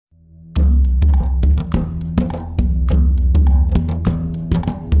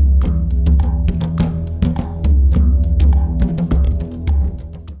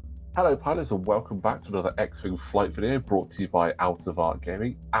Hello pilots and welcome back to another X-Wing flight video brought to you by Out of Art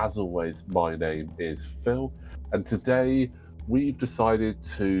Gaming. As always, my name is Phil, and today we've decided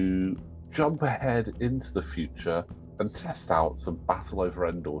to jump ahead into the future and test out some Battle over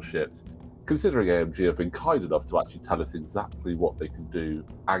Endor ships, considering AMG have been kind enough to actually tell us exactly what they can do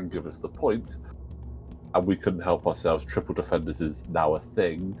and give us the points, and we couldn't help ourselves. Triple Defenders is now a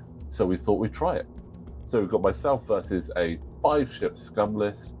thing, so we thought we'd try it. So we've got myself versus a 5-ship Scum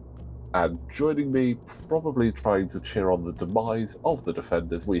list, and joining me, probably trying to cheer on the demise of the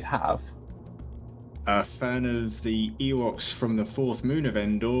Defenders, we have... A fan of the Ewoks from the fourth moon of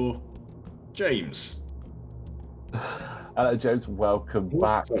Endor, James. Hello James, welcome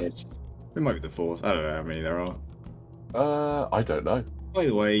back. It might be the fourth, I don't know how many there are. I don't know. By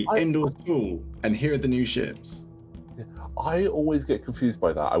the way, Endor's cool, and here are the new ships. I always get confused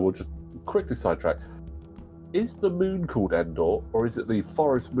by that. I will just quickly sidetrack. Is the moon called Endor, or is it the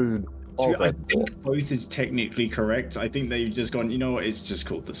forest moon of Endor? I think both is technically correct. I think they've just gone, you know what, it's just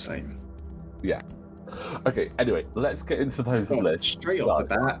called the same. Yeah. Okay, anyway, let's get into those lists. Straight off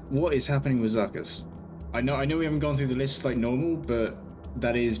the bat, what is happening with Zuckuss? I know we haven't gone through the lists like normal, but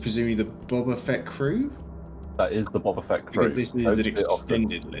that is presumably the Boba Fett crew? That is the Boba Fett crew. Because this is an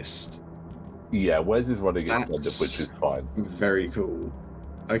extended list. Yeah, Wes is running extended, which is fine. Very cool.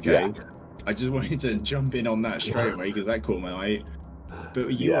 Okay. Yeah. I just wanted to jump in on that straight away because that caught my eye.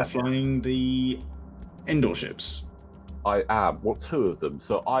 But you are flying the Endor ships. I am. Well, 2 of them.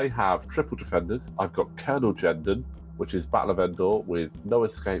 So I have Triple Defenders. I've got Colonel Jendon, which is Battle of Endor with no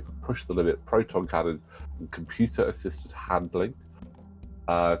escape, push the limit, proton cannons, and computer-assisted handling.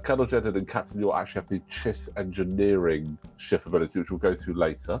 Colonel Jendon and Captain Yorr actually have the Chiss engineering ship ability, which we'll go through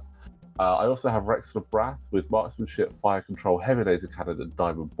later. I also have Rexler Brath with Marksmanship, Fire Control, Heavy Laser Cannon, and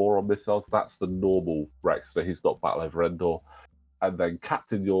Diamond-Boron Missiles. That's the normal Rexler. He's not Battle over Endor. And then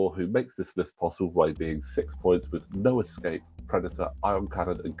Captain Yorr, who makes this list possible by being 6 points with no escape, Predator, Ion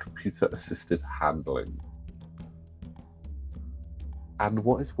Cannon, and computer-assisted handling. And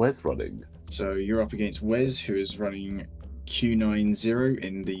what is Wes running? So you're up against Wes, who is running Q90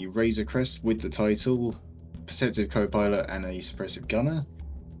 in the Razor Crest with the title Perceptive Co-Pilot and a Suppressive Gunner.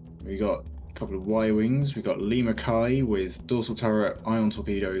 We got a couple of Y-Wings. We've got Leema Kai with Dorsal Turret, Ion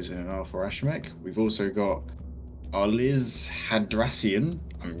Torpedoes, and an R4 Astromech. We've also got Arliz Hadrassian,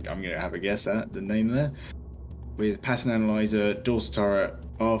 I'm going to have a guess at the name there, with Pattern Analyzer, Dorsal Turret,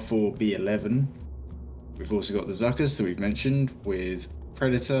 R4 B11. We've also got the Zuckuss that we've mentioned with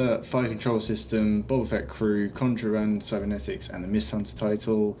Predator, Fire Control System, Boba Fett crew, Contraband Cybernetics, and the Mist Hunter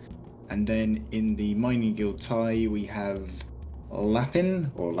title. And then in the Mining Guild tie, we have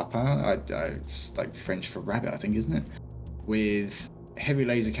Lapin, or Lapin, it's like French for rabbit, I think, isn't it? With Heavy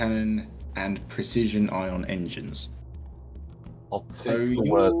Laser Cannon and Precision Ion Engines. So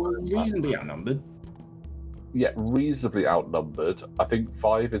you're reasonably outnumbered. Yeah, reasonably outnumbered. I think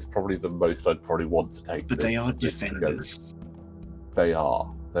 5 is probably the most I'd probably want to take. But they are Defenders. They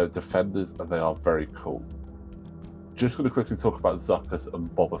are. They're Defenders, and they are very cool. Just going to quickly talk about Zuckuss and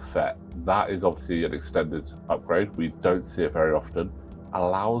Boba Fett. That is obviously an extended upgrade. We don't see it very often.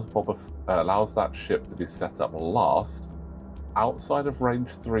 Allows that ship to be set up last outside of range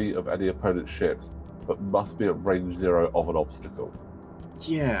 3 of any opponent's ships, but must be at range 0 of an obstacle.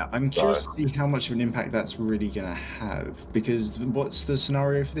 Yeah, I'm curious to see how much of an impact that's really going to have, because what's the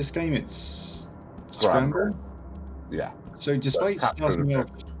scenario for this game? It's Scramble? Yeah. So despite starting off...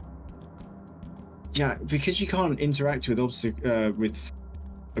 Yeah, because you can't interact with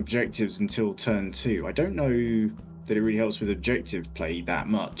objectives until turn 2, I don't know that it really helps with objective play that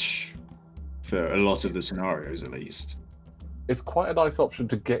much, for a lot of the scenarios at least. It's quite a nice option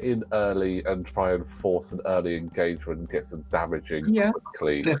to get in early and try and force an early engagement and get some damaging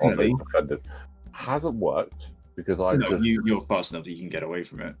quickly on those defenders. Hasn't worked because you're fast enough that you can get away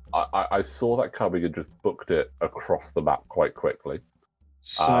from it. I saw that coming and just booked it across the map quite quickly.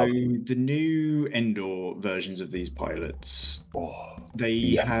 So the new Endor versions of these pilots,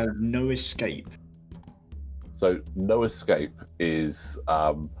 they have no escape. So no escape is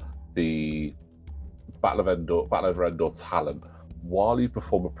the Battle over Endor talent. While you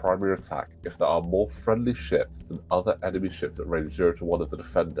perform a primary attack, if there are more friendly ships than other enemy ships at range 0 to 1 of the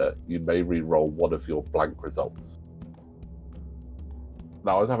defender, you may re-roll one of your blank results.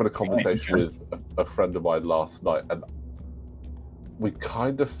 Now, I was having a conversation with a friend of mine last night, and we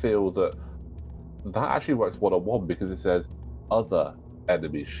kind of feel that actually works one-on-one because it says other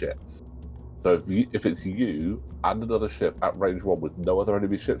enemy ships. So if it's you and another ship at range 1 with no other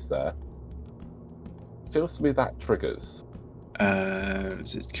enemy ships there, feels to me that triggers.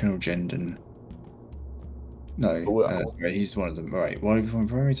 Is it Colonel Jendon? No, he's one of them. Right, while you perform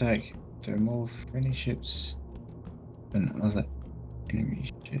primary attack, There are more friendly ships than other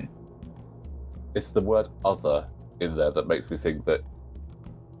enemy ships. It's the word "other" in there that makes me think that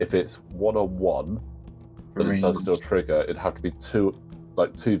if it's 1-on-1, but it does still trigger, it'd have to be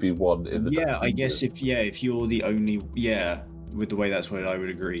 2v1 in the Yeah, I defenders. guess if you're the only with the way that's worded, I would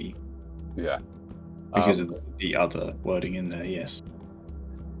agree. Yeah. Because of the other wording in there, yes.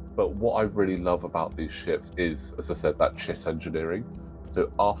 But what I really love about these ships is, as I said, that chiss engineering. So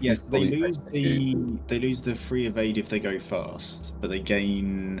after Yes, they lose execute, they lose the free evade if they go fast, but they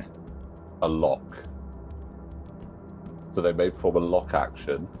gain a lock. So they may perform a lock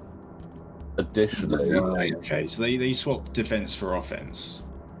action. Additionally, okay, so they swap defense for offense.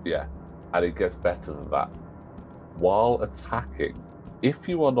 Yeah, and it gets better than that. While attacking, if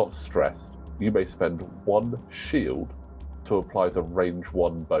you are not stressed, you may spend 1 shield to apply the range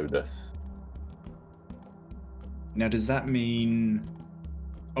 1 bonus. Now, does that mean?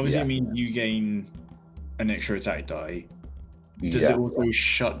 Obviously, Yes. it means you gain an extra attack die. Does Yes. it also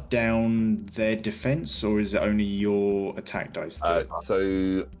shut down their defense, or is it only your attack dice?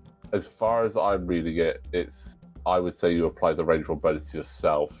 So, as far as I'm reading it, I would say you apply the range 1 bonus to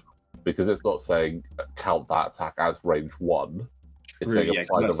yourself, because it's not saying count that attack as range 1. It's saying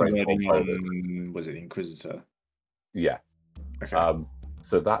apply the range 1 bonus. Was it Inquisitor? Yeah. Okay.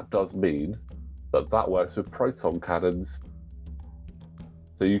 So that does mean that works with proton cannons.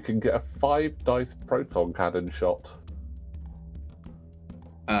 So you can get a 5 dice proton cannon shot.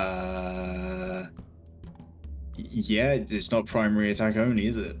 Yeah, it's not primary attack only,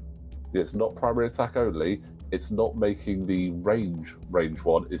 is it? It's not primary attack only. It's not making the range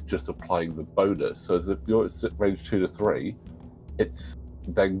 1. It's just applying the bonus. So as if you're at range 2 to 3, it's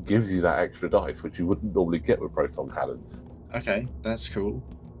then gives you that extra dice, which you wouldn't normally get with proton cannons. Okay, that's cool.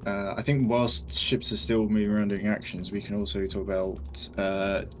 I think whilst ships are still moving around doing actions, we can also talk about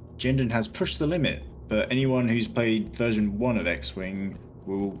Jendon has pushed the limit, but anyone who's played version 1 of X-Wing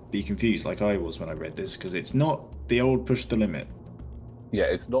will be confused like I was when I read this, because it's not the old push the limit. Yeah,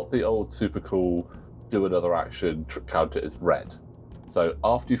 it's not the old super cool do another action, count it as red. So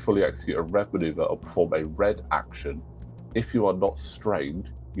after you fully execute a red maneuver or perform a red action, if you are not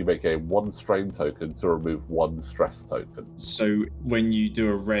strained, you may gain 1 strain token to remove 1 stress token. So when you do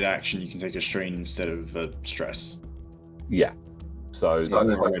a red action, you can take a strain instead of a stress. Yeah. So that's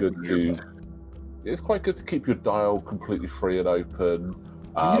quite good to. It's quite good to keep your dial completely free and open.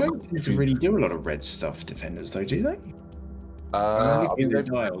 They don't really do a lot of red stuff, defenders, though, do they?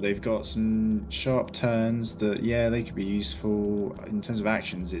 They've got some sharp turns that, they could be useful. In terms of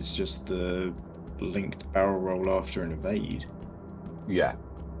actions, it's just the linked barrel roll after an evade. Yeah.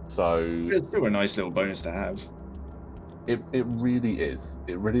 So it's still a nice little bonus to have. It really is.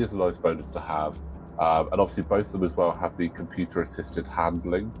 It really is a nice bonus to have. And obviously both of them as well have the computer-assisted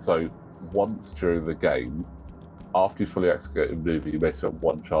handling. So once during the game, after you fully execute a maneuver, you may spend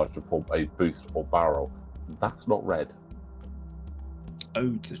 1 charge to perform a boost or barrel. That's not red.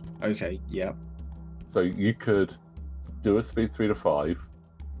 Oh, okay, yeah. So you could do a speed 3 to 5,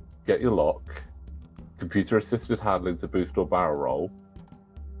 get your lock, computer-assisted handling to boost or barrel roll,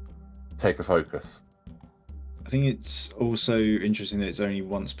 take a focus. I think it's also interesting that it's only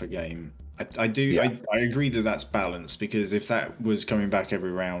once per game. I agree that that's balanced, because if that was coming back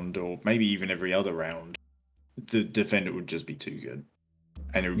every round, or maybe even every other round, the defender would just be too good,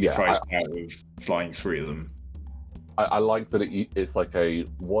 and it would be priced out of flying 3 of them. I like that it's like a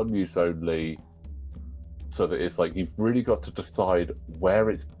 1 use only, so that it's like you've really got to decide where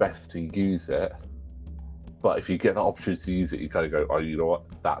it's best to use it. But if you get the opportunity to use it, you kind of go, oh, you know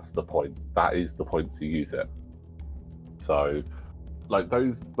what? That's the point. That is the point to use it. So, like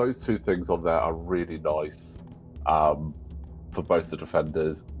those 2 things on there are really nice for both the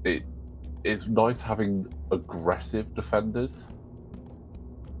defenders. It's nice having aggressive defenders.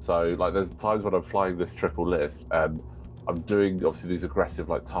 So, like, there's times when I'm flying this triple list and I'm doing obviously these aggressive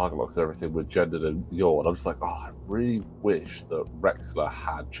like target locks and everything with Jendon and Yorr, and I'm just like, oh, I really wish that Rexler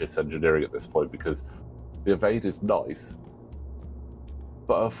had chiss engineering at this point, because the evade is nice,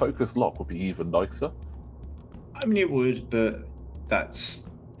 but a focus lock would be even nicer. I mean, it would, but that's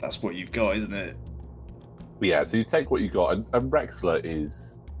what you've got, isn't it? Yeah, so you take what you got, and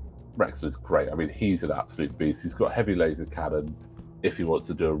Rexler's great. I mean, he's an absolute beast. He's got heavy laser cannon if he wants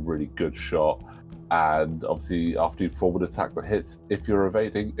to do a really good shot, and obviously after you form an attack that hits, if you're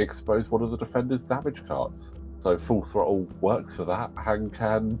evading, expose one of the defender's damage cards. So full throttle works for that and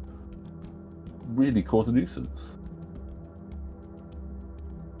can really cause a nuisance.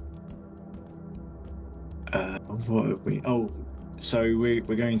 What have we? Oh, So we're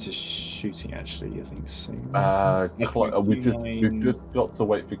going to shooting actually. I think so. We've just got to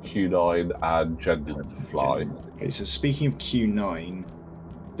wait for Q9 and Jendon to fly. Okay, so speaking of Q9,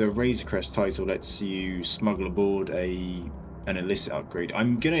 the Razor Crest title lets you smuggle aboard an illicit upgrade.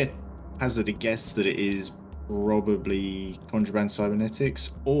 I'm gonna hazard a guess that it is probably Contraband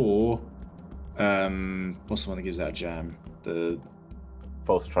Cybernetics or what's the one that gives out jam? The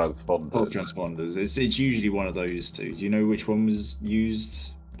False transponders. False transponders. It's usually one of those two. Do you know which one was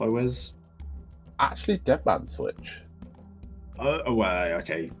used by Wes? Actually, Deadman Switch. Oh, well,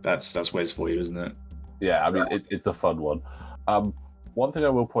 okay. That's Wes for you, isn't it? Yeah, I mean, it's a fun one. One thing I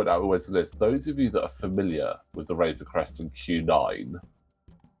will point out with this, those of you that are familiar with the Razor Crest and Q9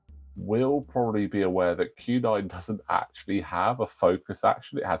 will probably be aware that Q9 doesn't actually have a focus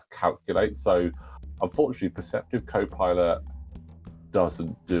action. It has calculate. So, unfortunately, Perceptive Copilot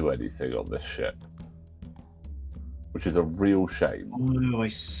doesn't do anything on this ship, which is a real shame. Oh, I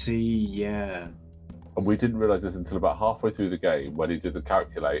see. Yeah. And we didn't realize this until about halfway through the game when he did the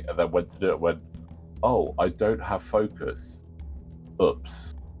calculate and then went to do it. Went, oh, I don't have focus.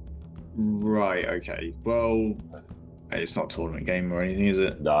 Oops. Right. Okay. Well, it's not a tournament game or anything, is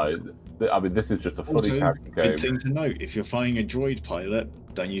it? No. I mean, this is just a funny character game. Good thing to note: if you're flying a droid pilot,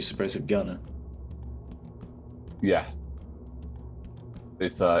 don't use suppressive gunner. Yeah.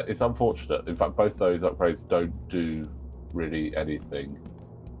 It's unfortunate. In fact, both those upgrades don't do really anything.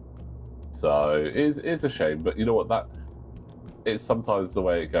 So it is a shame, but you know what? It's sometimes the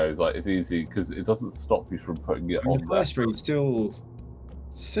way it goes. Like, it's easy because it doesn't stop you from putting it on there. The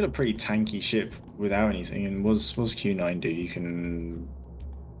still a pretty tanky ship without anything. And what's Q9 do? You can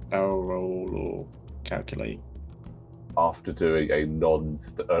barrel roll or calculate after doing a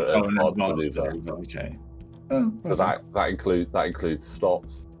non-advanced maneuver. Okay. So that includes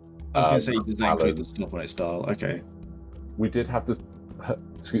stops. I was going to say, does that include the stop on its dial? Okay. We did have to,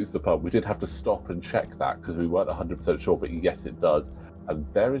 excuse the pun, we did have to stop and check that because we weren't 100% sure, but yes, it does. And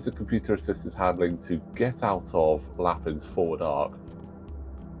there is a computer-assisted handling to get out of Lapin's forward arc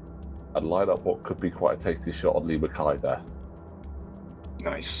and line up what could be quite a tasty shot on Leema Kai there.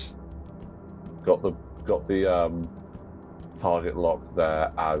 Nice. Got the target lock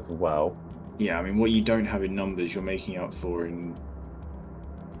there as well. Yeah, I mean, what you don't have in numbers, you're making up for in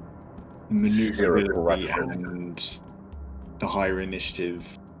maneuverability and the higher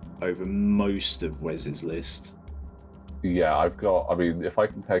initiative over most of Wes's list. Yeah, I mean, if I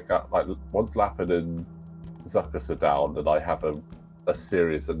can take out, like, once Lapin and Zuckuss are down, then I have a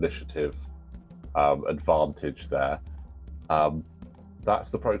serious initiative advantage there. That's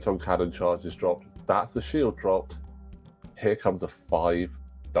the Proton Cannon charges dropped. That's the shield dropped. Here comes a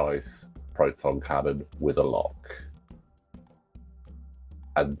 5-dice Proton Cannon with a lock.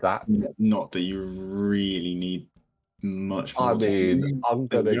 And that... Not that you really need much more. I mean, I'm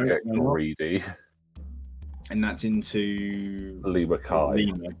going to get greedy. And that's into... Leema Kai.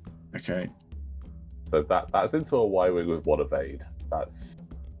 Leema. Okay. So that's into a Y-Wing with 1 evade. That's...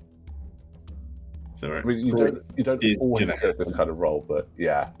 So, I mean, you don't always get this kind of roll, but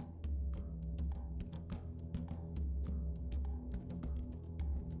yeah.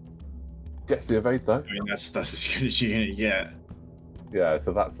 Gets the evade though. I mean, that's as good as you're gonna get. Yeah,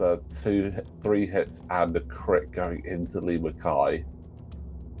 so that's 3 hits and a crit going into Leema Kai.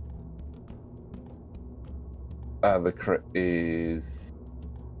 And the crit is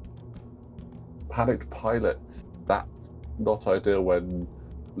Panicked Pilot. That's not ideal when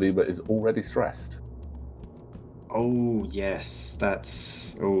Leema is already stressed. Oh yes,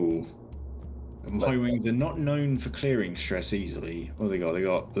 that's Y-Wings are not known for clearing stress easily. What have they got? They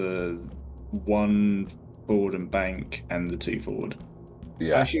got the 1 forward and bank and the 2 forward.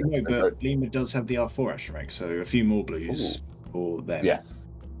 Yeah. Actually, no, but Leema does have the R4 Astromech, so a few more blues for them. Yes.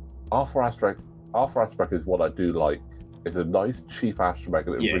 R4 Astromech is what I do like. It's a nice, cheap Astromech,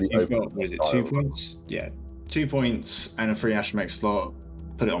 and it really opens. What is it, 2 points? Yeah, 2 points and a free Astromech slot.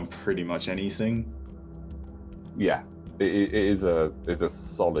 Put it on pretty much anything. Yeah, it is a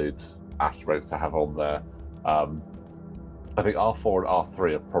solid Astromech to have on there. I think R4 and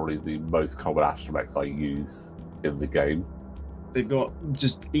R3 are probably the most common Astromechs I use in the game. They've got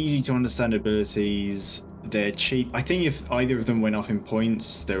just easy to understand abilities. They're cheap. I think if either of them went up in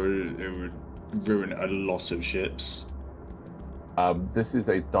points, it would ruin a lot of ships. This is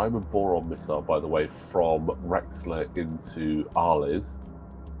a Diamond-Boron Missile, by the way, from Rexler into Arliz.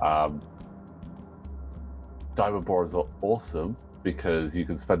 Diamond-Borons are awesome because you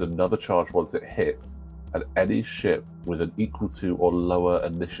can spend another charge once it hits, and any ship with an equal to or lower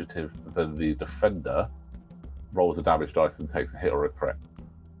initiative than the defender rolls a damage dice and takes a hit or a crit.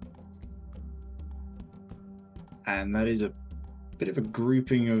 And that is a bit of a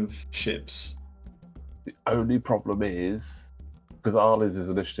grouping of ships. The only problem is, because Arliz is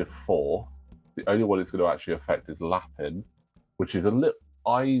initiative 4, the only one it's going to actually affect is Lapin, which is a little...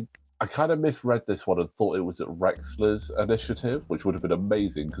 I kind of misread this one and thought it was at Rexler's initiative, which would have been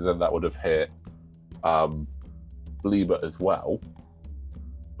amazing, because then that would have hit Leema as well.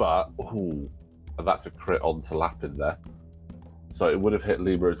 But, ooh, and that's a crit onto Lapin there. So it would have hit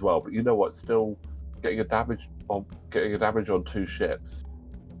Leema as well. But you know what? Still getting a damage on 2 ships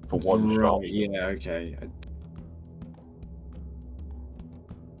for one shot. Yeah, okay.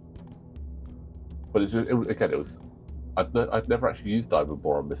 But it was. I'd never actually used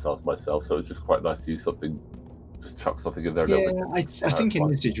Diamond-Boron Missiles myself, so it was just quite nice to use something, just chuck something in there. Yeah, I think in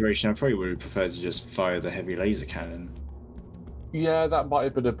this situation, I probably would have preferred to just fire the heavy laser cannon. Yeah, that might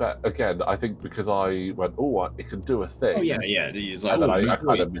have been a bet. Again, I think because I went, it can do a thing. Oh, yeah. It's like, and then I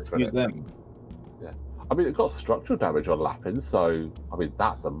kind of misread it. Them. Yeah. I mean, it got structural damage on Lapin, so, I mean,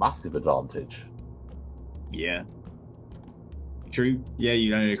 that's a massive advantage. Yeah. True. Yeah,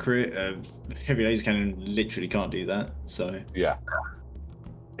 you landed a crit. Heavy laser cannon literally can't do that, so... Yeah.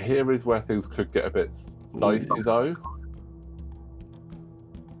 Here is where things could get a bit dicey, though.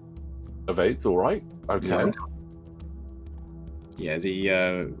 Evades, all right. Okay. Yeah,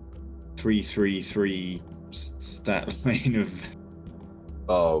 the 333 stat line of...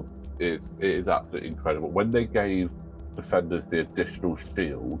 Oh, it is absolutely incredible. When they gave defenders the additional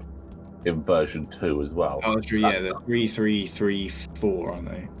shield in version 2 as well. Oh, true, yeah, the 3334, aren't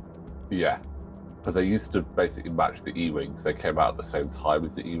they? Yeah, because they used to basically match the E-Wings. They came out at the same time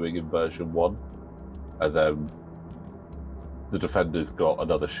as the E-Wing in version 1. And then the defenders got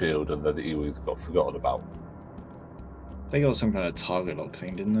another shield, and then the E-Wings got forgotten about. They got some kind of target lock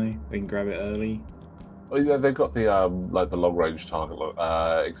thing, didn't they? They can grab it early. Oh yeah, they've got the like the long range target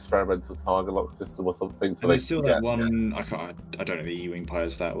lock, experimental target lock system or something. So and there's still that one. I don't know the E-Wing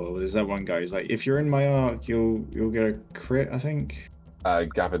pilots that well. There's that one guy who's like, if you're in my arc, you'll get a crit. I think.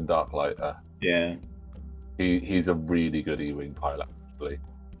 Gavin Darklighter. Yeah. He's a really good E-Wing pilot actually.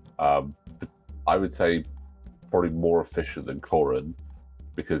 I would say probably more efficient than Corran,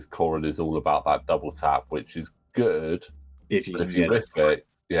 because Corran is all about that double tap, which is good. If you whiff it,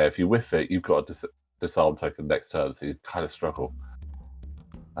 if you whiff it, you've got a disarm token next turn, so you kind of struggle.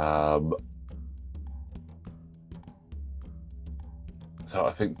 So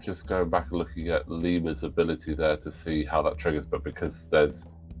I think just going back and looking at Leema's ability there to see how that triggers, but because there's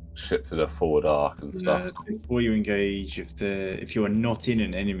ships in a forward arc and stuff. Before you engage, if you are not in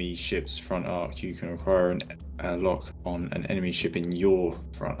an enemy ship's front arc, you can require a lock on an enemy ship in your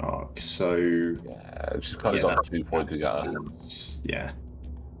front arc. So yeah, she's kind of got 2 pointing at her. Yeah.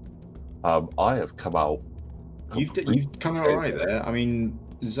 I have come out. You've come out right there. I mean,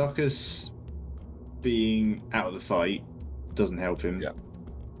 Zuckuss being out of the fight doesn't help him.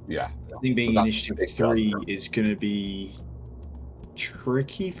 Yeah. I think being initiative 3 is going to be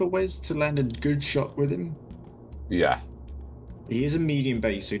tricky for Wes to land a good shot with him. Yeah. He is a medium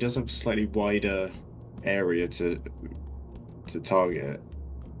base, so he does have a slightly wider area to target.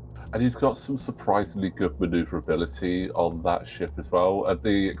 And he's got some surprisingly good maneuverability on that ship as well, at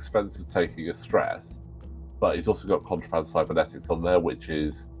the expense of taking a stress. But he's also got Contraband Cybernetics on there, which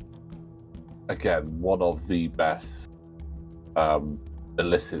is, again, one of the best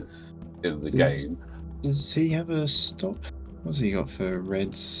elicits in the game. Does he have a stop? What's he got for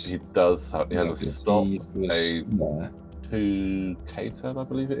reds? He does have. He has a stop, a 2K turn, I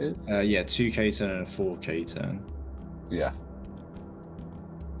believe it is. Yeah, 2K turn and a 4K turn. Yeah.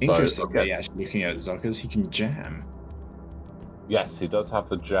 Interestingly, actually looking at Zuckuss, he can jam. Yes, he does have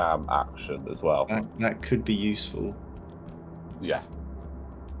the jam action as well. That could be useful. Yeah.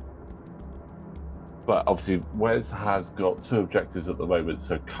 But obviously, Wes has got 2 objectives at the moment,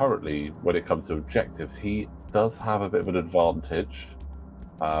 so currently, when it comes to objectives, he does have a bit of an advantage.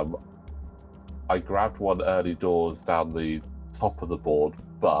 I grabbed one early doors down the top of the board,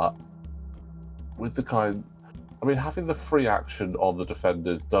 but with the having the free action on the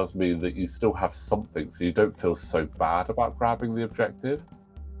defenders does mean that you still have something, so you don't feel so bad about grabbing the objective.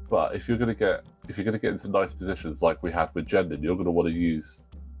 But if you're going to get into nice positions like we had with Jendon, you're going to want to use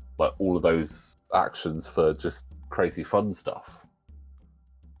like all of those actions for just crazy fun stuff,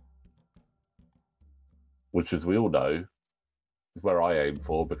 which, as we all know, is where I aim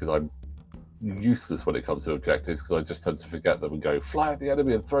for, because I'm useless when it comes to objectives, because I just tend to forget them and go fly at the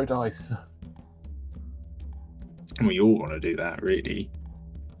enemy and throw dice. And we all want to do that, really.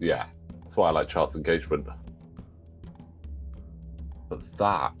 Yeah, that's why I like chance engagement. But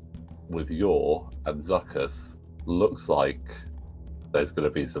that, with Yorr and Zuckuss, looks like there's going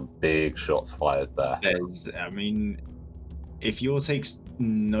to be some big shots fired there. if Yorr takes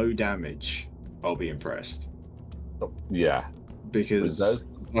no damage, I'll be impressed. Yeah. Because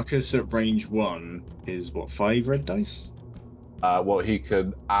Zuckuss at range 1 is what, 5 red dice? Well, he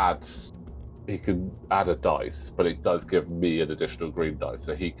can add a dice, but it does give me an additional green dice,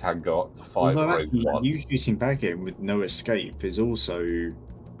 so he can go up to 5 at range 1. You shooting back at him with no escape is also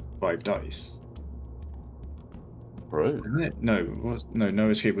 5 dice. True. Isn't it? No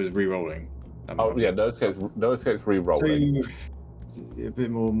escape was re-rolling. Oh yeah, no escape's re-rolling. So, a bit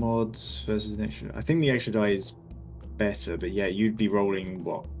more mods versus an extra. I think the extra die is better, but yeah, you'd be rolling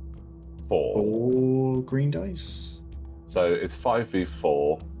what? 4 green dice. So it's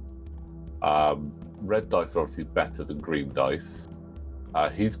 5v4. Red dice are obviously better than green dice.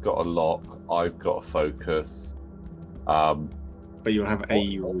 He's got a lock. I've got a focus. But you'll have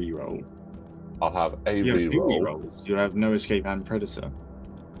a reroll. I'll have a reroll. You'll have no escape and predator.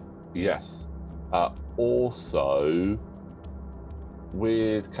 Yes. Also,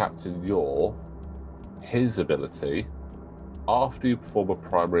 with Captain Yorr, his ability, after you perform a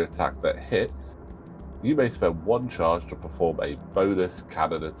primary attack that hits, you may spend 1 charge to perform a bonus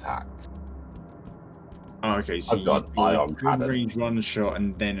cannon attack. Oh, okay, so I've got an ion cannon. Range 1 shot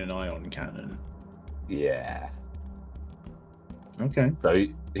and then an ion cannon. Yeah. Okay. So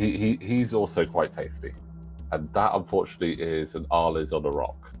he's also quite tasty. And that, unfortunately, is an Arliz on a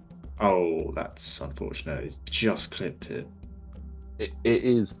rock. Oh, that's unfortunate. It's just clipped it. It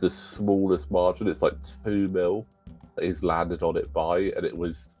is the smallest margin. It's like 2 mil that he's landed on it by. And it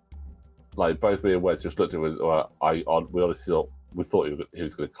was like both me and Wes just looked at it. We honestly thought he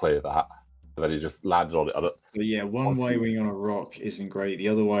was going to clear that. And then he just landed on it. So yeah, one Y-Wing on a rock isn't great. The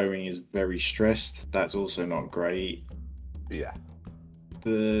other Y-Wing is very stressed. That's also not great. Yeah.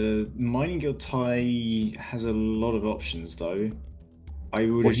 The Mining Guild tie has a lot of options, though. I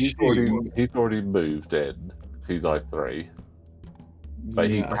would assume... He's already moved in. He's I3. But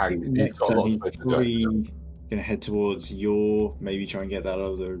yeah, he's got a lot of space to go. Gonna head towards Yorr, maybe try and get that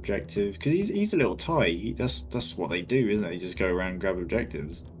other objective. Because he's a little tie. That's what they do, isn't it? They just go around and grab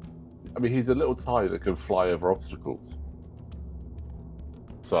objectives. I mean, he's a little tie that can fly over obstacles.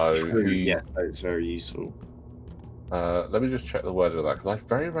 So yeah, it's very useful. Let me just check the wording of that, because I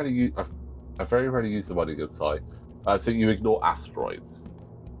very rarely use the Mining Guild tie. So you ignore asteroids.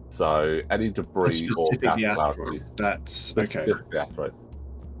 So any debris or gas cloud. That's specifically asteroids.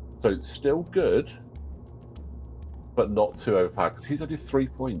 So it's still good, but not too overpowered, because he's only 3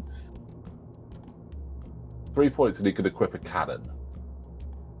 points. 3 points, and he can equip a cannon.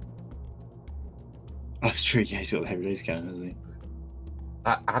 That's true. Yeah, he's got the heavy laser cannon, hasn't he?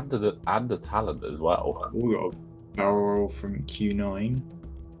 And a talent as well. We got a barrel from Q9.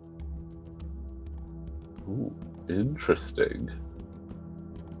 Ooh, interesting.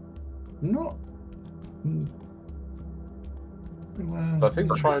 Not. So I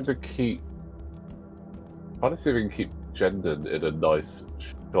think trying to see if we can keep Jendon in a nice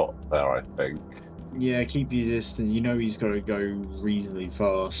shot there, I think. Yeah, keep you distant. You know he's got to go reasonably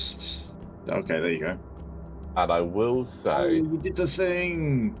fast. Okay, there you go. And I will say... Oh, you did the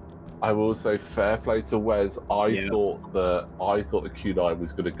thing! I will say fair play to Wes. I thought the Q9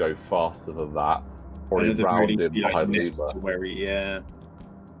 was going to go faster than that. Probably round him behind Leema.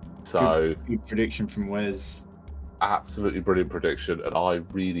 So... Good prediction from Wes. Absolutely brilliant prediction, and I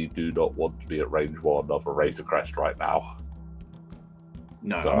really do not want to be at range 1 of a Razor Crest right now.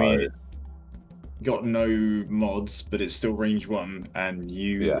 No, so, I mean, it's got no mods, but it's still range 1, and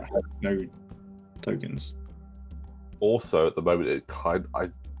you have no tokens. Also, at the moment, I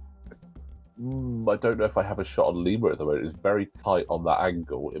don't know if I have a shot on Leema at the moment. It's very tight on that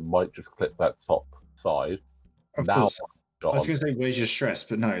angle. It might just clip that top side. Of course. I was going to say, where's your stress?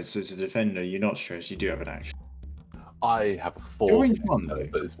 But no, it's a defender. You're not stressed. You do have an action. I have a 4, range 1, though.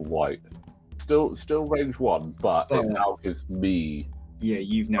 But it's white. Still range 1, but it now gives me. Yeah,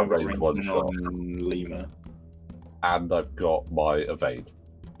 you've now got range 1 on Leema. And I've got my evade,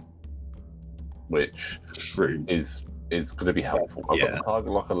 which is going to be helpful. I've got the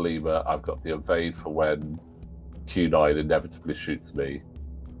target lock on Leema. I've got the evade for when Q9 inevitably shoots me.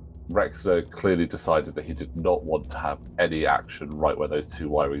 Rexler clearly decided that he did not want to have any action right where those 2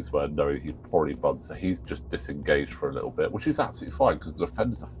 Y-Wings were, knowing he'd probably bumped, so he's just disengaged for a little bit, which is absolutely fine, because the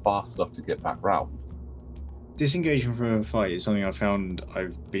defenders are fast enough to get back round. Disengaging from a fight is something I found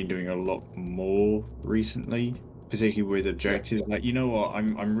I've been doing a lot more recently, particularly with objectives. Like, you know what,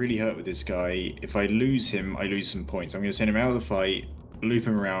 I'm really hurt with this guy. If I lose him, I lose some points. I'm going to send him out of the fight, loop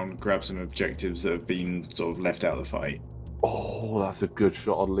him around, grab some objectives that have been sort of left out of the fight. Oh, that's a good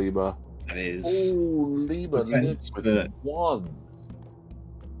shot on Leema. That is. Oh, Leema lives with 1.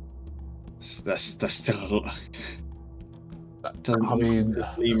 That's still a lot. Doesn't I mean, put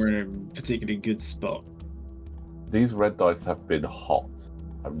Leema in a particularly good spot. these red dice have been hot.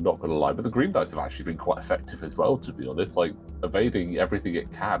 I'm not going to lie, but the green dice have actually been quite effective as well, to be honest. Like, evading everything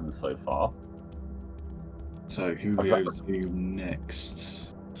it can so far. So who we go to next?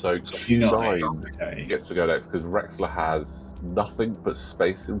 So Q9 okay. gets to go next because Rexler has nothing but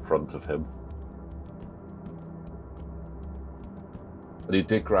space in front of him. And he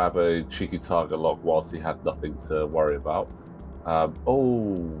did grab a cheeky target lock whilst he had nothing to worry about.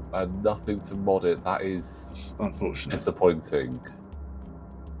 And nothing to mod it. That is unfortunate. Disappointing.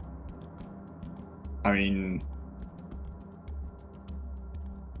 I mean,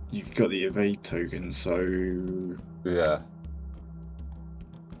 you've got the evade token, so yeah.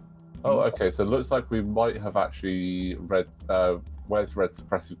 Oh, okay. So it looks like we might have actually read. Where's Red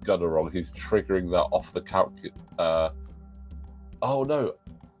Suppressive Gunner wrong? He's triggering that off the calc. Oh no.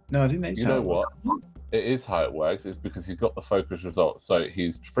 No, I think that's. You know what? It is how it works. It's because he got the focus result. So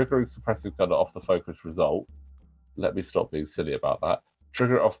he's triggering Suppressive Gunner off the focus result. Let me stop being silly about that.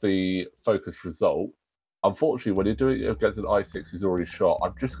 Trigger it off the focus result. Unfortunately, when you're doing it against an I6 he's already shot,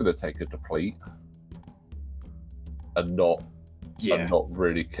 I'm just going to take a deplete and not. Yeah.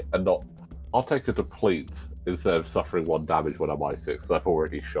 I'll take a deplete instead of suffering 1 damage when I'm I6 because I've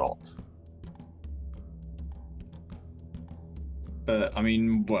already shot. I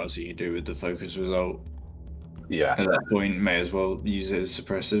mean, what else do you do with the focus result? Yeah. At that point, may as well use it as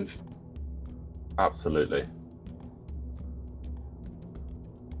suppressive. Absolutely.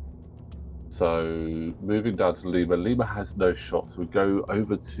 So, moving down to Leema. Leema has no shots. So we go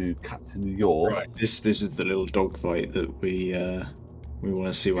over to Captain Yorr. Right. This is the little dogfight that we want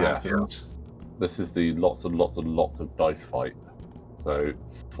to see what happens. This is the lots and lots and lots of dice fight. So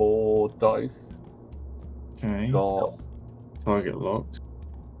 4 dice. Okay. Got target locked.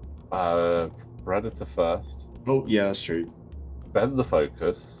 Predator first. Oh yeah, that's true. Bend the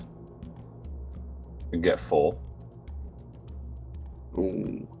focus and get 4.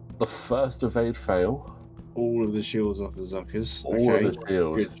 Ooh. The first evade fail. All of the shields off of Zuckuss. All of the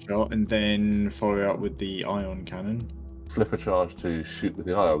shields. Good shot, and then follow up with the ion cannon. Flip a charge to shoot with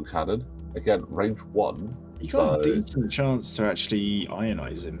the ion cannon. Again, range 1. You got a decent chance to actually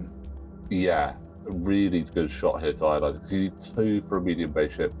ionize him. Yeah, a really good shot here to ionize because you need 2 for a medium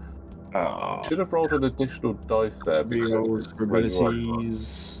base ship. Should have rolled an additional dice there. Rerolls for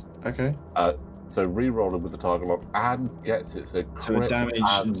abilities. Okay. So re-rolling with the target lock and gets it. So a damage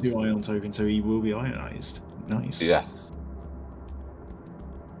and 2 ion tokens, so he will be ionized. Nice. Yes.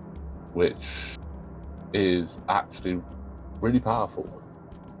 Which is actually really powerful.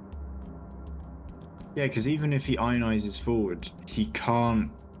 Yeah, because even if he ionizes forward, he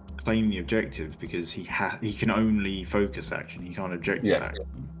can't claim the objective because he can only focus action. He can't objective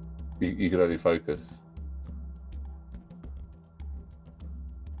action. He can only focus.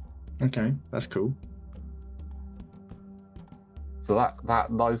 Okay, that's cool. So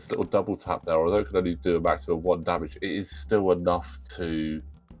that nice little double tap there, although it can only do a maximum of 1 damage, it is still enough to,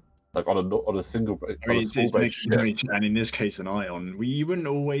 like on a single. I mean, it's damage, and in this case, an ion. You wouldn't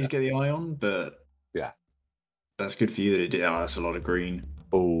always get the ion, but yeah, that's good for you that it did. Oh, that's a lot of green.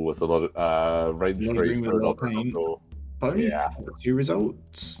 Oh, it's a lot of range 3 for an pain. Only 2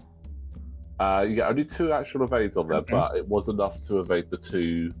 results. You get only 2 actual evades on there, but it was enough to evade the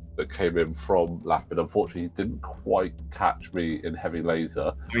 2 that came in from Lapid. Unfortunately, he didn't quite catch me in heavy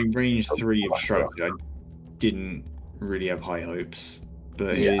laser. I mean, range 3 obstructed. I didn't really have high hopes,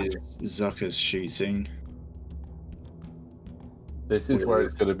 but here's Zuckuss shooting. This is where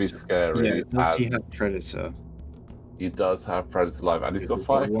it's going to be scary. Yeah, does he have Predator? He does have Predator Live, and he's got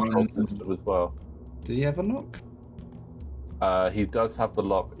fire control system as well. Does he have a lock? He does have the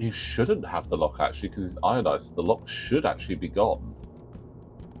lock. He shouldn't have the lock, actually, because he's ionized. The lock should actually be gone.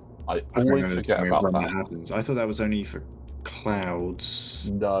 I always forget about that. Happens. I thought that was only for clouds.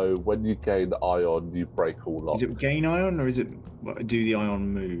 No, when you gain ion, you break all locks. Is it gain ion, or is it do the ion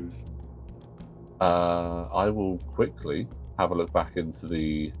move? I will quickly have a look back into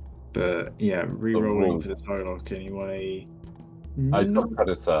the... But, yeah, re-rolling for the tie lock anyway. He's got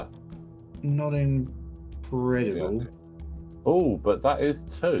Predator. Not incredible. Yeah. Oh, but that is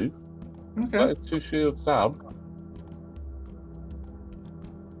 2. Okay. That is 2 shields down.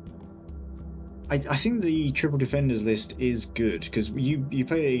 I think the triple defenders list is good because you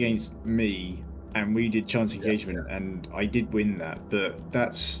played it against me and we did chance engagement and I did win that, but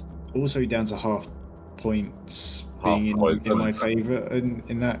that's also down to half points being in my favour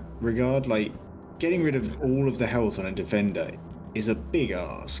in that regard. Like, getting rid of all of the health on a defender is a big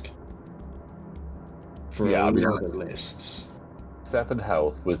ask for a lot of lists. 7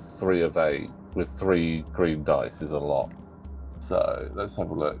 health with 3 evade with 3 green dice is a lot. So let's have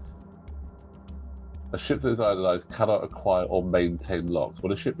a look. A ship that is ionized cannot acquire or maintain locks.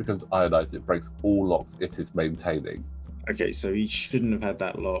 When a ship becomes ionized, it breaks all locks it is maintaining. Okay, so he shouldn't have had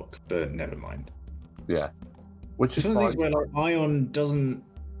that lock, but never mind. Yeah. Which is Some of fine. these where like ion doesn't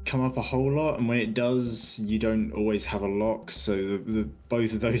come up a whole lot, and when it does, you don't always have a lock. So the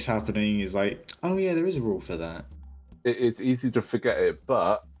both of those happening is like, oh yeah, there is a rule for that. It's easy to forget it,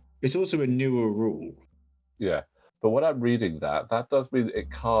 but it's also a newer rule. Yeah. But when I'm reading that, that does mean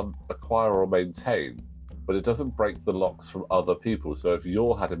it can't acquire or maintain, but it doesn't break the locks from other people. So if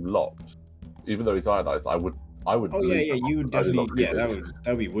Yorr had him locked, even though he's ionized, I would. Oh yeah, you would definitely. Yeah,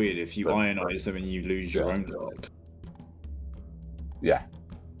 that'd be weird if you but, ionize them and you lose your own lock. Yeah.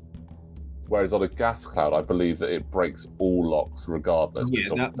 Whereas on a gas cloud, I believe that it breaks all locks regardless.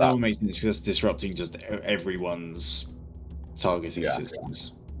 Yeah, that will make sense. It's just disrupting just everyone's targeting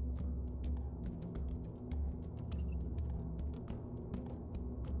systems.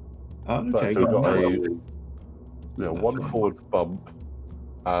 Okay, so we've got a one forward bump.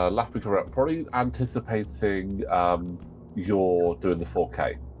 Lapping around, probably anticipating you're doing the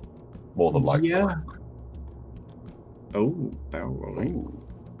 4K more than likely. Yeah. Oh, barrel rolling. Ooh.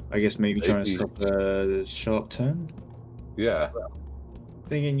 I guess maybe trying to stop the sharp turn. Yeah.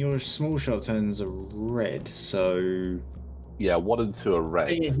 Thinking your small sharp turns are red, so. Yeah, 1 and 2 are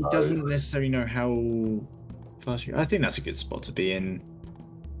red. Yeah, he doesn't necessarily know how fast you. I think that's a good spot to be in.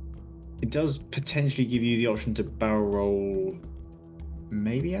 It does potentially give you the option to barrel roll.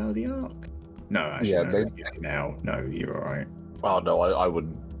 Maybe out of the arc? No, actually, yeah, no. Now, no, you're all right. Oh no, I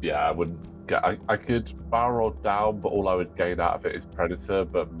wouldn't. Yeah, I wouldn't get. I could barrel roll down, but all I would gain out of it is Predator.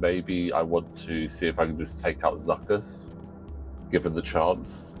 But maybe I want to see if I can just take out Zuckuss, given the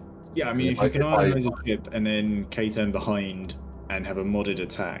chance. Yeah, I mean, if you can ionize a ship and then K-turn behind and have a modded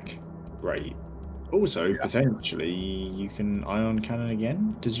attack, great. Also, potentially, you can ion cannon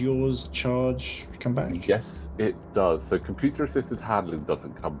again. Does yours charge come back? Yes, it does. So computer-assisted handling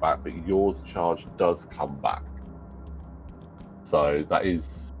doesn't come back, but yours charge does come back. So that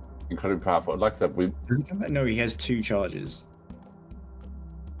is incredibly powerful. Like I said, Does he come back? No, he has 2 charges.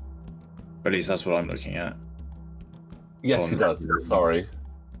 At least that's what I'm looking at. Yes, he does. Sorry.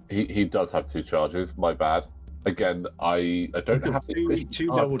 He does have 2 charges. My bad. Again, I don't have the two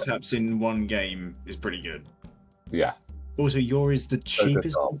double taps in one game is pretty good. Yeah. Also, Yorr is the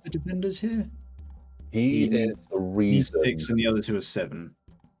cheapest of the defenders here. He is the reason. He's 6 and the other 2 are 7.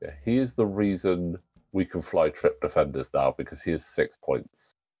 Yeah, he is the reason we can fly trip defenders now because he has 6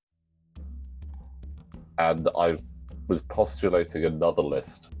 points. And I was postulating another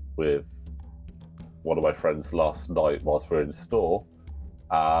list with one of my friends last night whilst we were in store.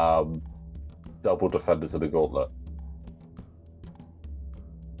 Double defenders in a gauntlet.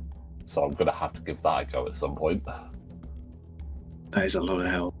 So I'm going to have to give that a go at some point. That is a lot of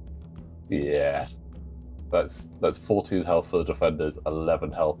health. Yeah. That's 14 health for the defenders,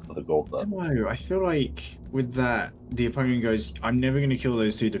 11 health for the gauntlet. No, I feel like with that, the opponent goes, I'm never going to kill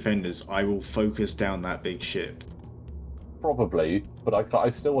those 2 defenders. I will focus down that big ship. Probably, but I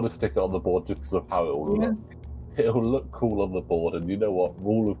still want to stick it on the board just because of how it will look. It'll look cool on the board, and you know what?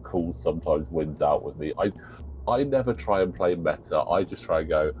 Rule of cool sometimes wins out with me. I never try and play meta. I just try and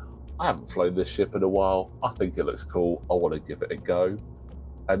go, I haven't flown this ship in a while. I think it looks cool. I want to give it a go.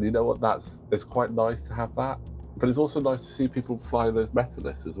 And you know what? It's quite nice to have that. But it's also nice to see people flying those meta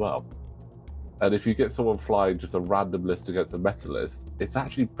lists as well. And if you get someone flying just a random list against a meta list, it's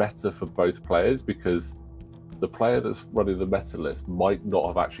actually better for both players because the player that's running the meta list might not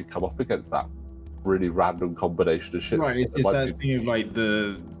have actually come up against that really random combination of ships. Right, it's that thing of like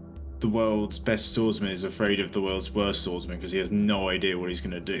the world's best swordsman is afraid of the world's worst swordsman because he has no idea what he's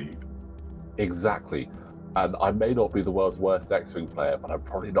going to do. Exactly. And I may not be the world's worst X-Wing player, but I'm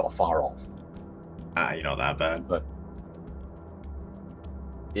probably not far off. You're not that bad. But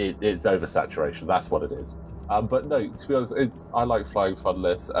it's oversaturation, that's what it is. But no, to be honest, I like flying fun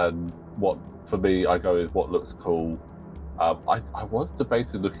lists, and what, for me, I go with what looks cool. I was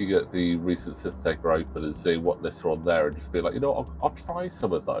debating looking at the recent Sith Taker Open and seeing what lists are on there and just be like, you know, I'll try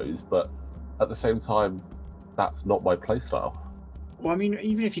some of those, but at the same time, that's not my playstyle. Well, I mean,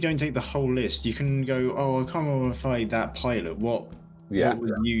 even if you don't take the whole list, you can go, oh, I can't remember if I that pilot. What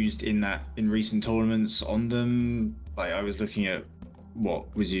was used in recent tournaments on them? Like, I was looking at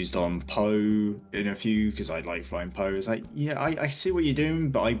what was used on Poe in a few because I like flying Poe. It's like, yeah, I see what you're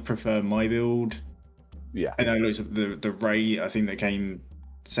doing, but I prefer my build. Yeah. And I looked at the Ray, I think that came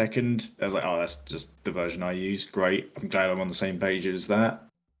second. I was like, oh, that's just the version I use. Great. I'm glad I'm on the same page as that.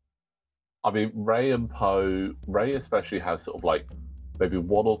 I mean, Ray and Poe, Ray especially has sort of like maybe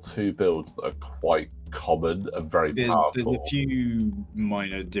 1 or 2 builds that are quite common and very There's powerful. a few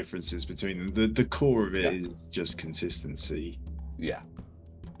minor differences between them. The core of it Yeah. is just consistency. Yeah.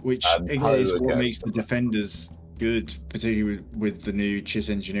 Which And again Poe, is what again, makes the defenders good, particularly with the new Chiss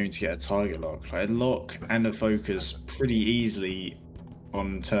engineering to get a target lock. Like a lock and a focus pretty easily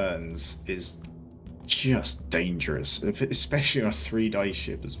on turns is just dangerous, especially on a 3-dice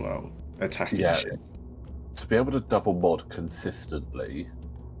ship as well. Attacking ship. To be able to double mod consistently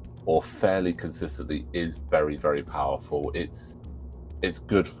or fairly consistently is very, very powerful. It's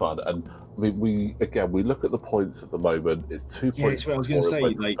good fun, and I mean, we look at the points at the moment. It's 2 Yeah, points. it's what I was going to say.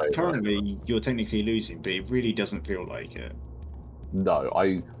 Wes' Like favour. currently, you're technically losing, but it really doesn't feel like it. No,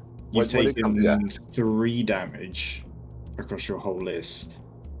 You've when it taken comes- 3 damage across your whole list.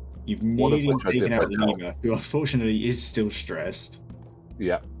 You've One of nearly which I did taken out myself. Leema, who unfortunately is still stressed.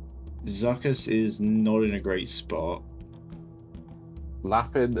 Yeah, Zuckuss is not in a great spot.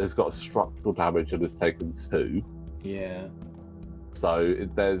 Lappin has got structural damage and has taken 2. Yeah. So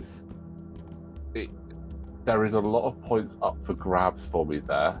there is a lot of points up for grabs for me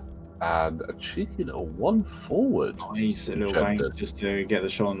there, and a cheeky little 1 forward. Nice little bank just to get the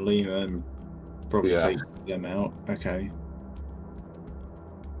shot on Leema and probably take them out. Okay.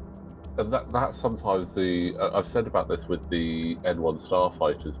 And that's sometimes I've said about this with the N1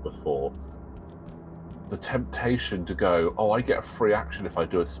 starfighters before. The temptation to go, oh, I get a free action if I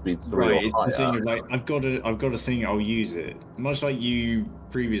do a speed 3 Right, or it's higher. the thing of like I've got a thing, I'll use it. Much like you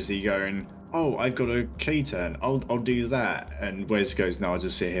previously going, oh, I've got a K turn, I'll do that, and Wes goes, no, I'll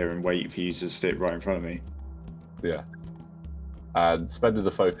just sit here and wait for you to sit right in front of me. Yeah. And spending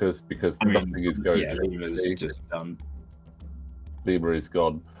the focus because nothing is going to Leema's just done. Leema is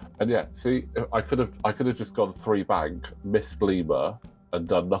gone. And yeah, see, I could have just gone 3 bank, missed Leema, and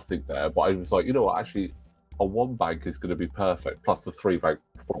done nothing there. But I was like, you know what, actually, a 1 bank is going to be perfect. Plus the 3 bank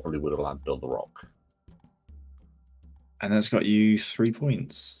probably would have landed on the rock. And that's got you 3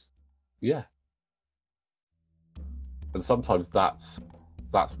 points. Yeah. And sometimes that's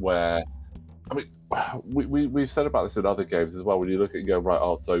where, I mean, we've said about this in other games as well. When you look at it and go, right,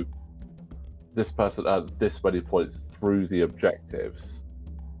 oh, so this person earned this many points through the objectives.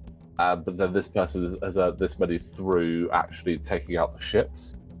 But then this person has this many through actually taking out the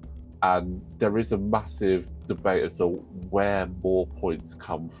ships. And there is a massive debate as to where more points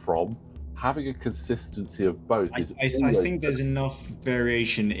come from. Having a consistency of both is I think there's enough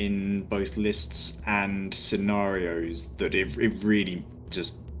variation in both lists and scenarios that it really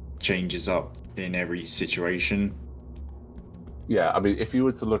just changes up in every situation. Yeah, I mean, if you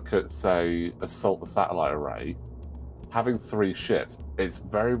were to look at, say, Assault the Satellite Array, having 3 ships, it's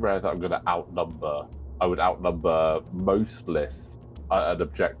very rare that I'm going to outnumber. I would outnumber most lists at an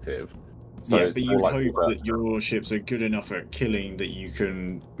objective. So yeah, it's but you more hope like that your ships are good enough at killing that you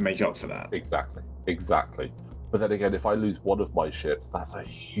can make up for that. Exactly. But then again, if I lose one of my ships, that's a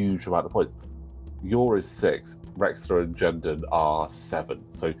huge amount of points. Yorr is 6, Rexler and Jendon are 7.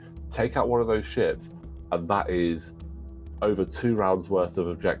 So take out one of those ships, and that is over 2 rounds worth of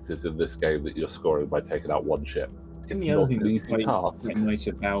objectives in this game that you're scoring by taking out 1 ship. It's the other not thing an easy task. Quite nice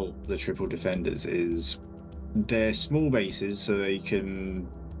about the triple defenders is they're small bases, so they can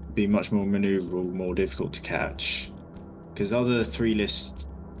be much more maneuverable, more difficult to catch. Because other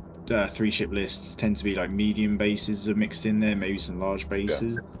 3-ship lists tend to be like medium bases are mixed in there, maybe some large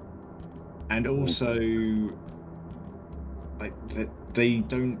bases, and also like they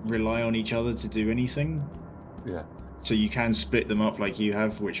don't rely on each other to do anything. Yeah. So you can split them up like you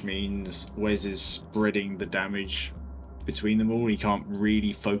have, which means Wes is spreading the damage between them all. He can't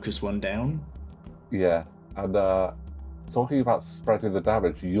really focus one down. Yeah, and talking about spreading the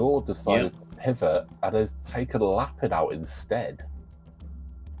damage, Yorr decided to pivot and has taken Lappin out instead.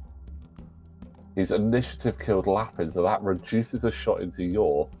 His initiative killed Lappin, so that reduces a shot into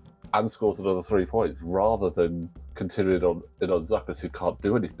Yorr and scores another 3 points, rather than continuing on Zuckuss, who can't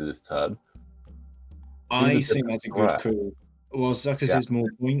do anything this turn. I think that's a good call. While Zuckuss is more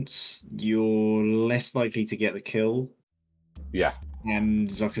points, you're less likely to get the kill. Yeah. And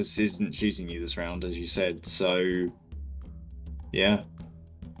Zuckuss isn't shooting you this round, as you said, so yeah.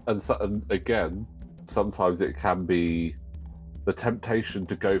 And again, sometimes it can be the temptation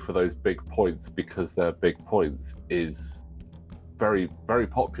to go for those big points because they're big points is very, very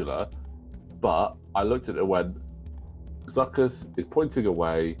popular. But I looked at it when Zuckuss is pointing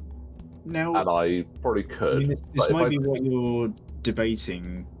away, now, and I probably could. I mean, this might be what you're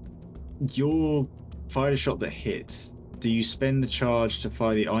debating. Your fired a shot that hits. Do you spend the charge to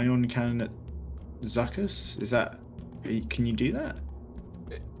fire the ion cannon at Zuckuss? Can you do that?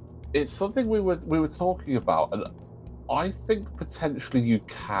 It's something we were talking about, and I think potentially you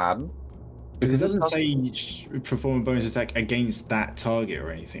can, Because it doesn't say perform a bonus attack against that target or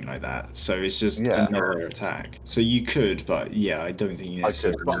anything like that. So it's just another attack. So you could, but yeah, I don't think you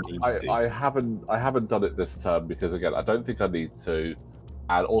necessarily need to. I haven't done it this turn because again, I don't think I need to,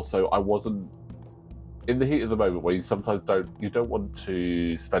 and also I wasn't in the heat of the moment where you sometimes don't want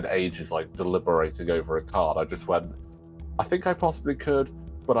to spend ages like deliberating over a card. I just went, I think I possibly could,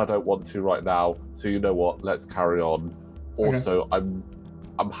 but I don't want to right now. So you know what? Let's carry on. Also, I'm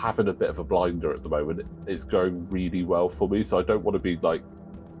having a bit of a blinder at the moment. It's going really well for me, so I don't want to be like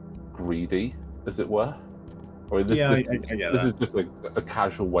greedy, as it were. I mean, this is just a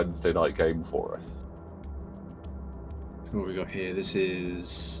casual Wednesday night game for us. What we got here? This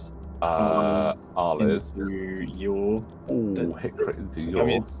is Arliz. Yorr. Ooh, hit crit into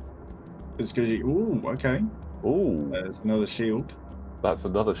Yorr. It's good. Ooh, okay. Ooh, there's another shield. That's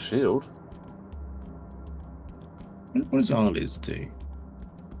another shield. What does Arliz do?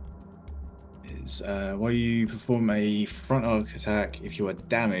 While you perform a front arc attack, if you are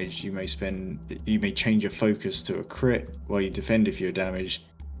damaged, you may change your focus to a crit. While you defend, if you're damaged,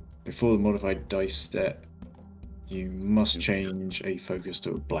 before the modified dice step, you must change a focus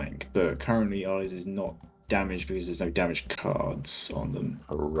to a blank. But currently, Arliz is not damaged because there's no damage cards on them.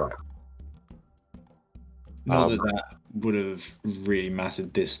 Right. Not that would have really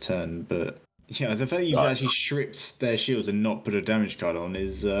mattered this turn, but yeah, the fact you've actually stripped their shields and not put a damage card on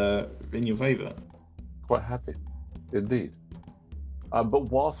is in your favour. Quite happy, indeed. But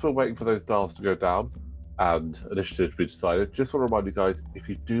whilst we're waiting for those dials to go down and initiative to be decided, just want to remind you guys, if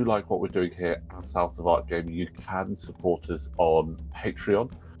you do like what we're doing here at Out of Arc Gaming, you can support us on Patreon.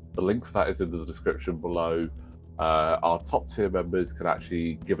 The link for that is in the description below. Our top tier members can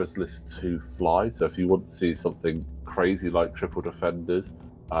actually give us lists to fly. So if you want to see something crazy like Triple Defenders,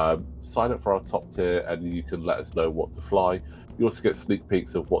 sign up for our top tier and you can let us know what to fly. You also get sneak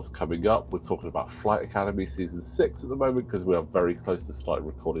peeks of what's coming up. We're talking about Flight Academy Season 6 at the moment because we are very close to start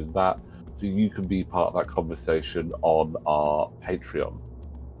recording that. So you can be part of that conversation on our Patreon.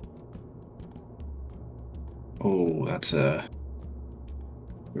 Oh, that's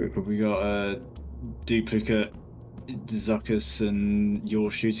we got a duplicate Zuckuss and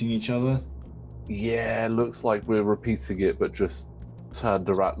Yorr shooting each other. Yeah, looks like we're repeating it, but just turned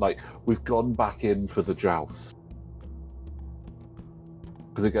around. Like we've gone back in for the joust.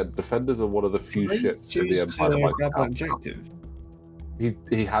 Because again, defenders are one of the few ships in the Empire that grab that objective.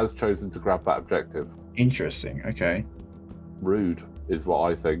 He has chosen to grab that objective. Interesting. Okay. Rude is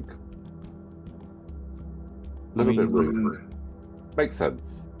what I think. A little bit rude. Makes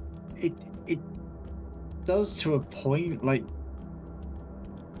sense. It does to a point. Like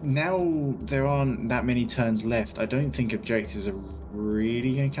now there aren't that many turns left. I don't think objectives are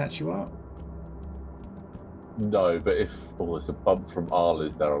really going to catch you up. No, but if there's a bump from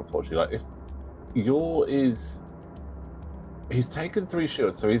Arliz there, unfortunately. Like if Yorr he's taken 3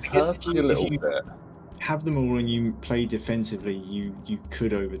 shields, so he's hurting a little bit. Have them all and you play defensively, you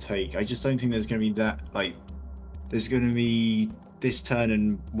could overtake. I just don't think there's going to be that. Like there's going to be this turn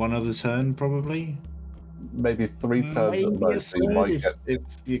and one other turn probably. Maybe 3 turns at most. So you might if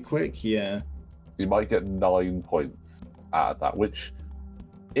you're quick, yeah. You might get 9 points out of that, which,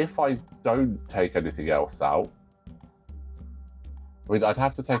 if I don't take anything else out, I mean, I'd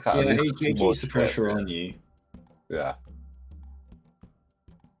have to take out at least it keeps the pressure on you. Yeah.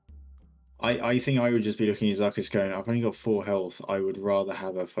 I think I would just be looking at Zuckuss going, I've only got 4 health, I would rather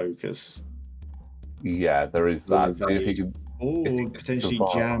have a focus. Yeah, there is that. See if he can... Or potentially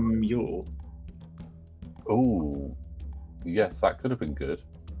jam Yorr. Ooh. Yes, that could have been good.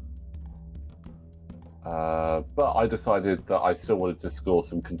 But I decided that I still wanted to score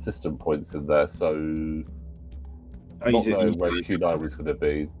some consistent points in there, so not knowing where Q9 was going to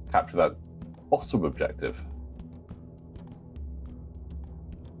be, capture that bottom objective.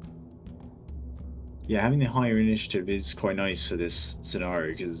 Yeah, having the higher initiative is quite nice for this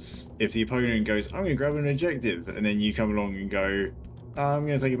scenario, because if the opponent goes, I'm going to grab an objective, and then you come along and go, I'm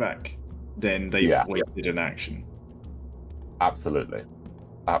going to take it back, then they've wasted an action. Absolutely.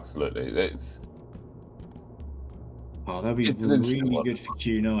 Absolutely. It's... Oh, that'd be really good for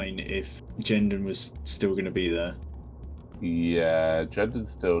Q9 if Jendon was still going to be there. Yeah, Jendon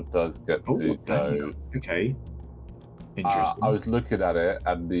still does get to go. Okay. Interesting. I was looking at it,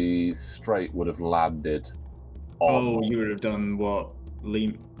 and the straight would have landed on... you would have done what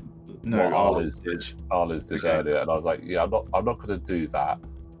Leema... No, Arliz did. Arliz did earlier, and I was like, yeah, I'm not going to do that.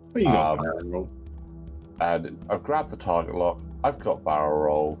 Well, you got barrel roll. And I've grabbed the target lock. I've got barrel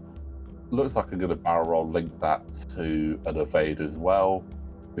roll. Looks like I'm going to barrel roll link that to an evade as well,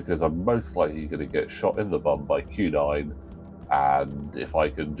 because I'm most likely going to get shot in the bum by Q9, And if I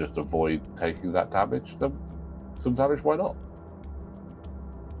can just avoid taking that damage, then some damage, why not?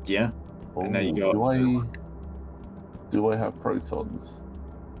 Yeah. Oh, And now you got. Do I have protons?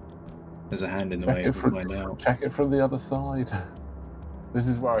 There's a hand in the way. Find out. Check it from the other side. This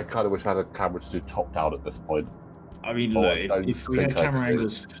is where I kind of wish I had a camera to do top down at this point. I mean, look, if we had camera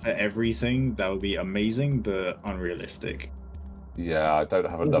angles for everything, that would be amazing, but unrealistic. Yeah, I don't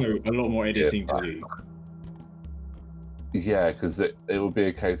have enough. A lot more editing to do. Yeah, because it would be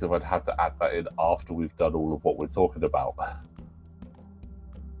a case of I'd have to add that in after we've done all of what we're talking about.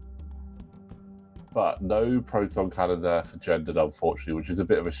 But no proton cannon there for Jendon, unfortunately, which is a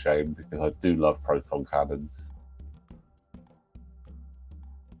bit of a shame because I do love proton cannons.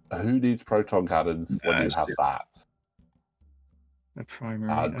 Who needs proton cannons when you have that? A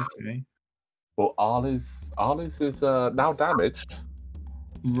primary, okay. Well, Arliz is now damaged.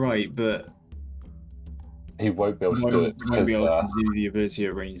 Right, but he won't be able to do it. He won't be able to do the ability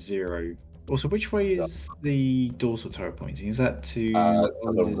at range 0. Also, which way is the dorsal turret pointing? Is that to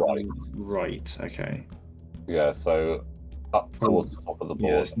the right? Right, okay. Yeah, so up towards the top of the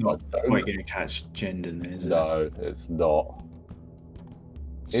board. Yeah, it's not quite going to catch Jendon, is it? No, it's not.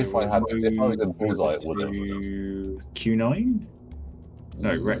 So if I was in bullseye, it would have. Q9?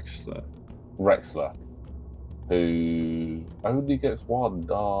 No, Rexler. Rexler, who only gets one.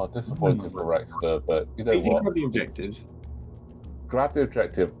 Disappointed for Rexler, but you know what? Grab the objective. Grab the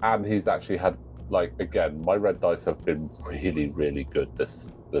objective, and he's actually had, like, again, my red dice have been really, really good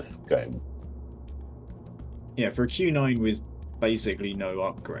this game. Yeah, for a Q9 with basically no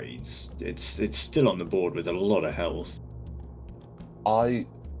upgrades, it's still on the board with a lot of health.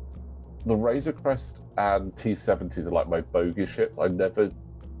 The Razor Crest and T-70s are like my bogey ships.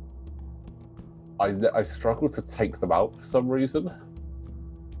 I struggle to take them out for some reason.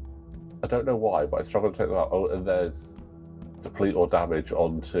 I don't know why, but I struggle to take them out. Oh, and there's deplete or damage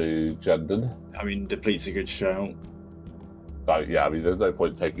onto Jendon. I mean, deplete's a good shout. Oh, yeah, I mean, there's no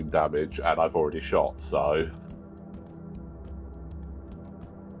point taking damage, and I've already shot, so...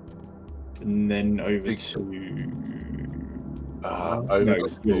 And then over to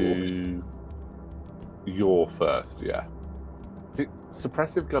Yorr first, yeah. See,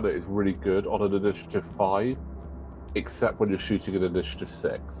 Suppressive Gunner is really good on an Initiative 5, except when you're shooting at Initiative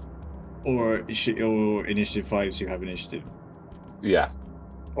 6. Or Initiative 5, so you have Initiative. Yeah.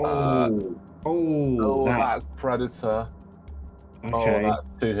 That's Predator. Okay. Oh, that's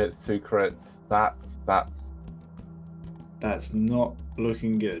 2 hits, 2 crits. That's not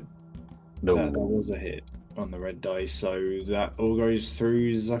looking good. No. That was a hit on the red dice, so that all goes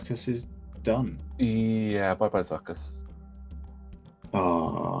through. Zuckuss is done. Yeah, bye-bye, Zuckuss.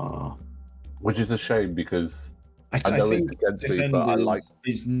 Which is a shame because I know it's against me, but I like...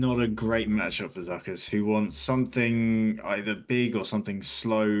 It's not a great matchup for Zuckuss, who wants something either big or something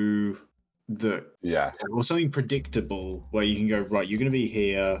slow or something predictable where you can go, right, you're going to be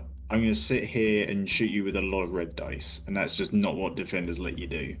here, I'm going to sit here and shoot you with a lot of red dice, and that's just not what defenders let you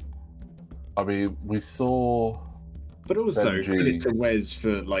do. I mean, we saw... But also, credit to Wes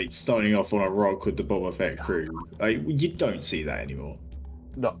for like starting off on a rock with the Boba Fett crew. Like, you don't see that anymore.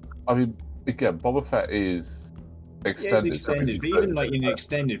 No, I mean, again, Boba Fett is extended. Yeah, it's extended. But even like in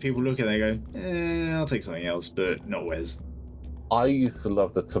extended, people look at it and go, I'll take something else, but not Wes. I used to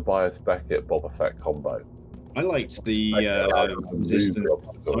love the Tobias Beckett Boba Fett combo. I liked the resistant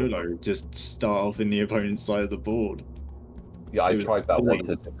solo, just start off in the opponent's side of the board. Yeah, I tried that once,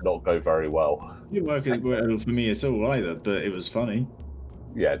 it did not go very well. It didn't work well for me at all either, but it was funny.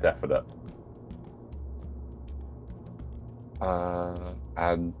 Yeah, definite.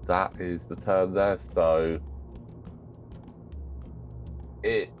 And that is the turn there, so...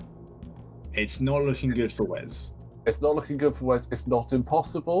 It's not looking good for Wes. It's not looking good for Wes. It's not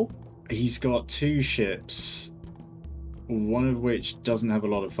impossible. He's got 2 ships, one of which doesn't have a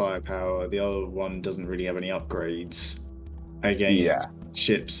lot of firepower, the other one doesn't really have any upgrades. Against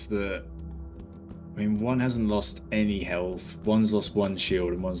ships that, I mean, one hasn't lost any health, one's lost 1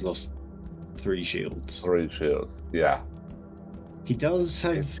 shield, and one's lost 3 shields. 3 shields, yeah. He does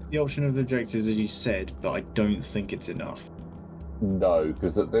have the option of objectives, as you said, but I don't think it's enough. No,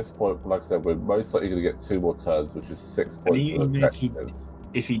 because at this point, like I said, we're most likely going to get 2 more turns, which is 6 points of objectives.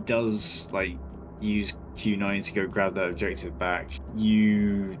 If he does, like, use Q9 to go grab that objective back,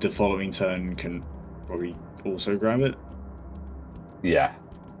 the following turn can probably also grab it. Yeah.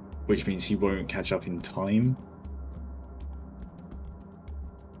 Which means he won't catch up in time.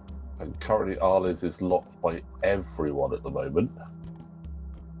 And currently Arliz is locked by everyone at the moment.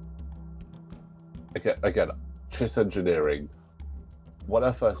 Again, Chiss Engineering when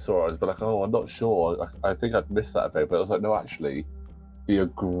I first saw it, I was like, oh, I'm not sure. I think I'd missed that a bit, but I was like, no, actually, the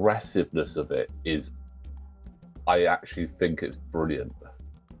aggressiveness of it is, I actually think it's brilliant.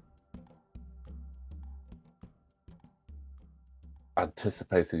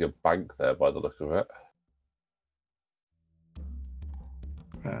 Anticipating a bank there by the look of it.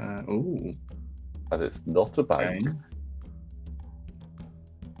 Oh. And it's not a bank.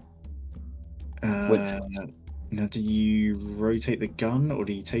 Okay. Now, do you rotate the gun or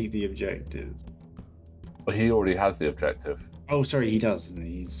do you take the objective? Well, he already has the objective. Oh, sorry, he does, doesn't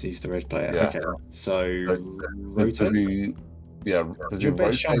he? He's the red player. Yeah. Okay, so does he? Yeah. Does your he best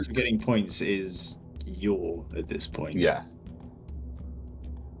rotate? chance of getting points is Yorr at this point. Yeah.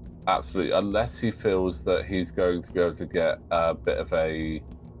 Absolutely, unless he feels that he's going to be able to get a bit of a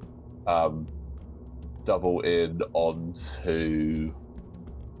double in onto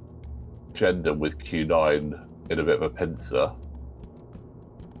Jendon with Q9 in a bit of a pincer.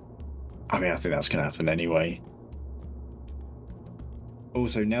 I mean, I think that's going to happen anyway.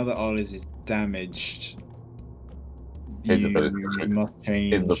 Also, now that Arliz is damaged, His you ability must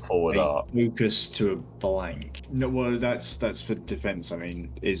change in the forward arc. focus to a blank. No, well, that's for defense. I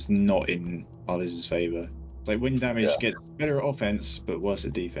mean, it's not in Arliz's favor. Like when damage gets better at offense, but worse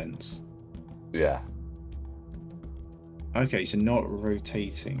at defense. Yeah. Okay, so not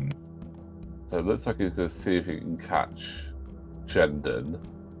rotating. So it looks like he's going to see if he can catch Jendon.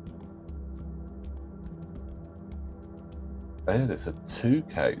 And it's a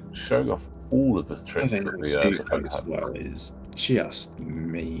 2K, showing off all of the tricks that the defender as well is just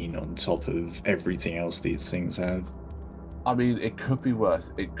mean on top of everything else these things have. I mean, it could be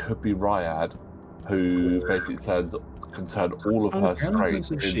worse. It could be Ryad, who basically can turn all of her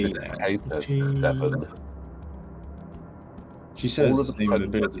straight into dictators 7. She says all of the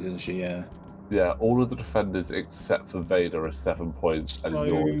abilities, doesn't she? Yeah. Yeah, all of the defenders except for Vader are 7 points, so, and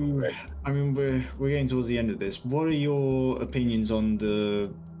Yorr. I mean, we're getting towards the end of this. What are your opinions on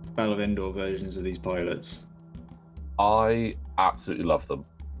the Battle of Endor versions of these pilots? I absolutely love them.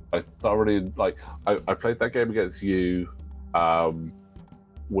 I thoroughly like. I played that game against you,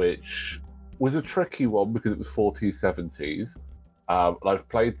 which was a tricky one because it was 4 T-70s. And I've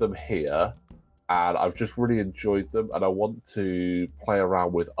played them here, and I've just really enjoyed them. And I want to play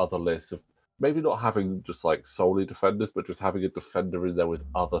around with other lists of maybe not having just like solely defenders, but just having a defender in there with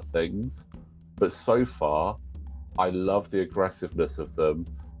other things. But so far, I love the aggressiveness of them,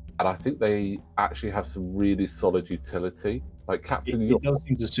 and I think they actually have some really solid utility. Like Captain Yorr, it does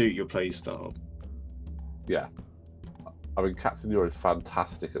seem to suit your playstyle. Yeah, I mean Captain Yorr is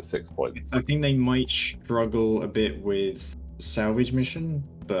fantastic at 6 points. I think they might struggle a bit with salvage mission,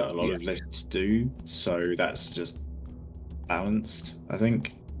 but a lot of lists do, so that's just balanced, I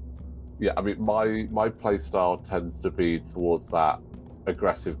think. Yeah, I mean my play style tends to be towards that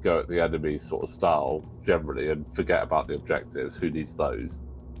aggressive go at the enemy sort of style generally, and forget about the objectives. Who needs those?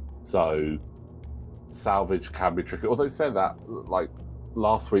 So salvage can be tricky. Although saying that, like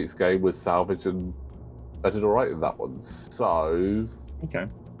last week's game was salvage, and I did all right in that one. So okay,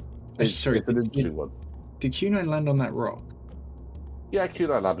 it's an interesting one. Did Q9 land on that rock? Yeah,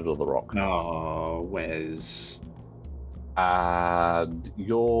 Q9 landed on the rock. Oh, Wes. And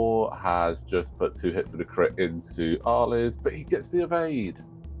Yorr has just put 2 hits of a crit into Arliz, but he gets the evade.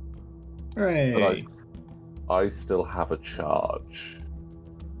 Hooray. But I still have a charge.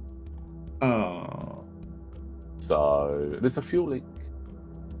 Oh. So it's a fuel leak.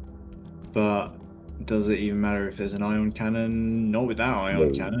 But does it even matter if there's an ion cannon? Not with that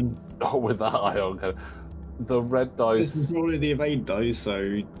ion cannon. Not with that ion cannon. The red dice. This is probably the evade though,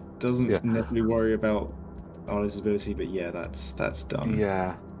 so doesn't necessarily worry about Arliz's ability, but yeah, that's done.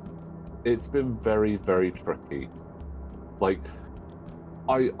 Yeah, it's been very, very tricky. Like,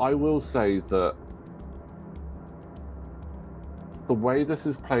 I will say that the way this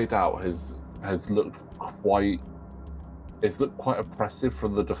has played out has looked quite oppressive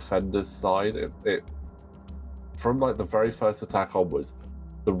from the defender's side. It from like the very first attack onwards,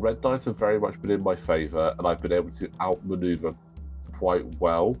 the red dice have very much been in my favor, and I've been able to outmaneuver quite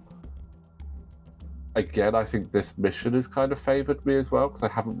well. Again, I think this mission has kind of favoured me as well, because I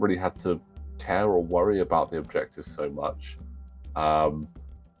haven't really had to care or worry about the objectives so much.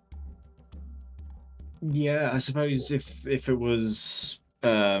 Yeah, I suppose if it was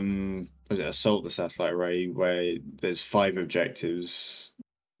it Assault the Satellite Array, where there's 5 objectives,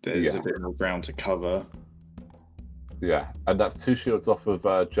 there's a bit more ground to cover. Yeah, and that's 2 shields off of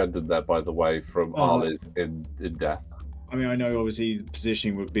Jendon there, by the way, from Arliz in death. I mean, I know obviously the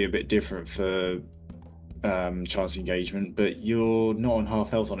positioning would be a bit different for chance engagement, but you're not on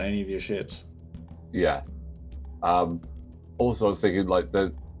half health on any of your ships. Yeah. Also, I was thinking like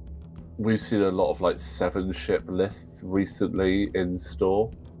we've seen a lot of like 7-ship lists recently in store,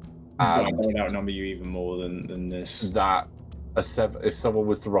 I and would outnumber you even more than this. that if someone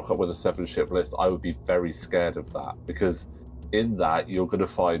was to rock up with a 7-ship list, I would be very scared of that, because in that you're going to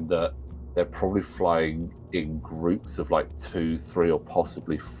find that they're probably flying in groups of like 2, 3, or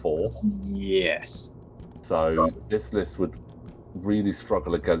possibly 4. Yes. So this list would really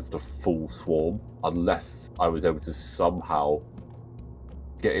struggle against a full swarm unless I was able to somehow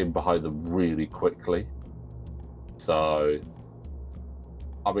get in behind them really quickly. So,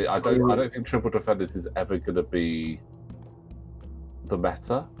 I mean, I don't think Triple Defenders is ever going to be the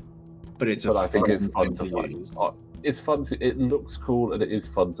meta, but I think it's fun to fly. It's fun to. It looks cool and it is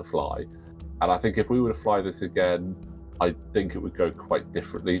fun to fly. And I think if we were to fly this again, I think it would go quite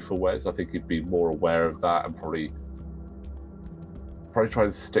differently for Wes. I think he'd be more aware of that and probably try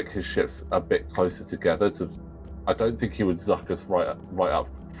and stick his ships a bit closer together. I don't think he would Zuckuss right up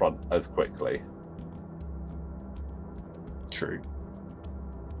front as quickly. True.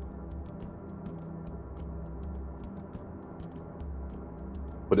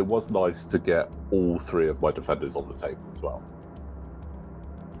 But it was nice to get all 3 of my defenders on the table as well.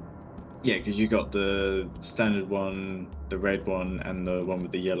 Yeah, because you got the standard one, the red one, and the one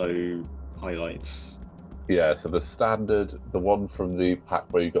with the yellow highlights. Yeah, so the standard, the one from the pack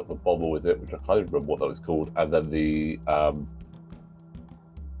where you got the bomber with it, which I can't even remember what that was called, and then the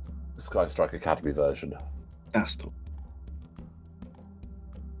Sky Strike Academy version. That's the...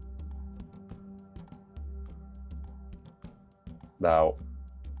 Now,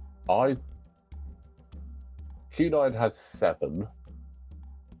 Q9 has 7.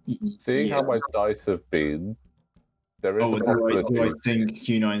 Seeing how my dice have been, there is a possibility. Do I think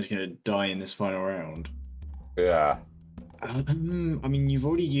Q9 is going to die in this final round? Yeah. I mean, you've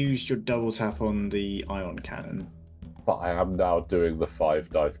already used your double tap on the ion cannon. But I am now doing the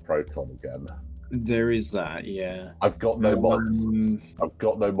 5-dice proton again. There is that, yeah. I've got no mods. I've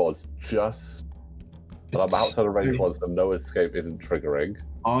got no mods. But I'm outside of range ones, and no escape isn't triggering.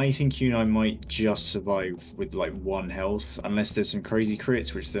 I think Q9 might just survive with like 1 health, unless there's some crazy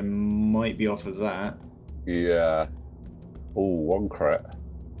crits, which there might be off of that. Yeah. Oh, 1 crit.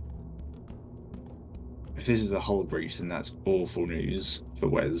 If this is a hull breach, then that's awful news for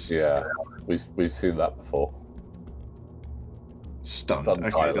Wes. Yeah, we've seen that before. Stunned.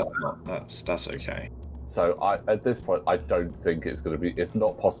 Okay, that's okay. So at this point, I don't think it's going to be. It's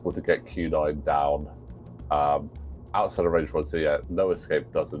not possible to get Q9 down. Outside of range 1, so yeah, no escape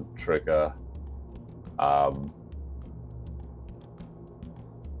doesn't trigger. Q9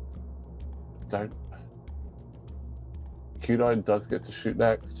 does get to shoot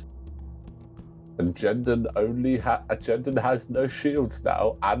next, and Jendon Jendon has no shields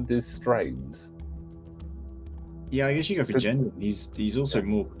now and is strained. Yeah, I guess you go for Jendon. He's also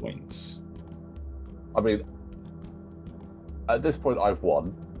more points. I mean, at this point, I've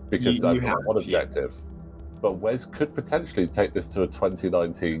won because I've got 1 objective. But Wes could potentially take this to a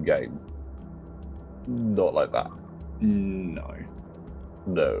 2019 game. Not like that. No.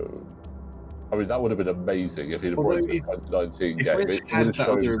 I mean, that would have been amazing if he'd have brought it to a 2019 game. If he had that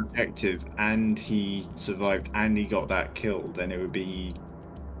other objective and he survived and he got that kill, then it would be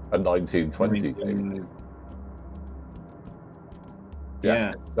a 1920 game.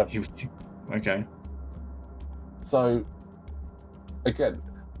 Yeah. Okay. So, again,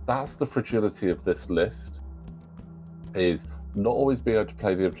 that's the fragility of this list, is not always being able to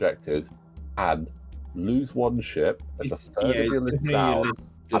play the objectives and lose 1 ship as a third of your list down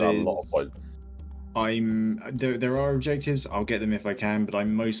at a lot of points. There are objectives, I'll get them if I can, but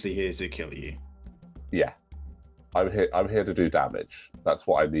I'm mostly here to kill you. Yeah. I'm here to do damage. That's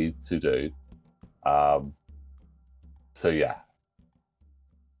what I need to do. So yeah.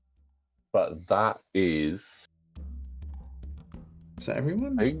 But that is... Is that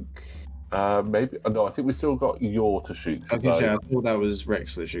everyone? I think maybe no. I think we still got Yorr to shoot. I thought that was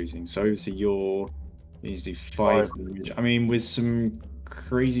Rexler shooting. So obviously Yorr needs to do 5 damage. I mean, with some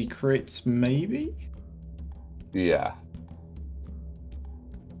crazy crits, maybe. Yeah.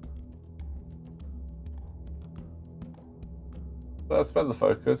 Let's spend the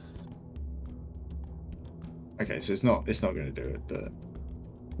focus. Okay, so it's not going to do it, but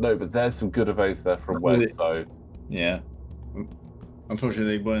no, but there's some good evades there from Wes. So yeah.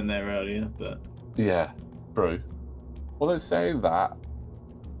 Unfortunately, they weren't there earlier, but... Yeah, true. Although saying that,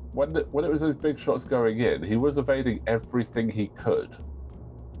 when it was those big shots going in, he was evading everything he could.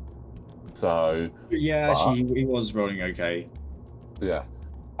 So... Yeah, actually, he was rolling okay. Yeah.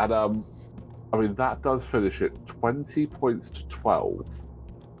 And, I mean, that does finish it 20 points to 12.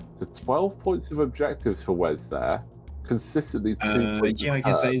 So 12 points of objectives for Wes there, consistently 2 points. Yeah, I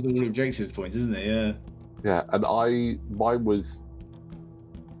guess that is all objective points, isn't it? Yeah. Yeah, and mine was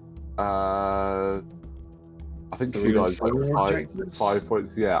I think Three or four like objectives? 5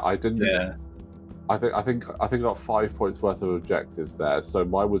 points. Yeah, I didn't. Yeah. I think I got 5 points worth of objectives there. So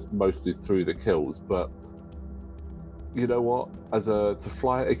mine was mostly through the kills, but you know what? To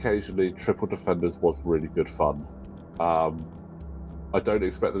fly occasionally, triple defenders was really good fun. I don't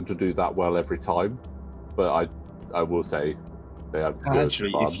expect them to do that well every time, but I will say they are good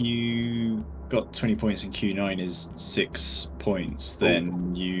Actually, fun. if you got 20 points in Q9 is 6 points,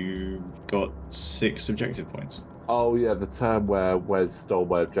 then you got 6 objective points. Oh yeah, the term where Wes stole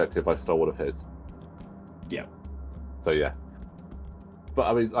my objective, I stole one of his. Yeah. So yeah. But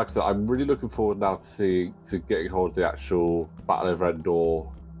I mean, like I said, I'm really looking forward now to getting hold of the actual Battle Over Endor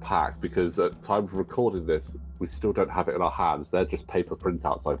pack, because at time of recording this, we still don't have it in our hands. They're just paper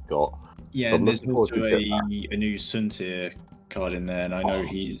printouts I've got. Yeah, so and there's also a new Suntier card in there, and I know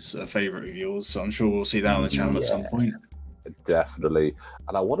he's a favourite of yours, so I'm sure we'll see that on the channel at some point. Definitely.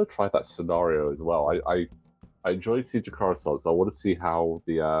 And I want to try that scenario as well. I enjoy Siege of Coruscant, so I want to see how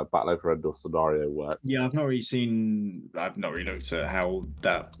the Battle Over Endor scenario works. Yeah, I've not really looked at how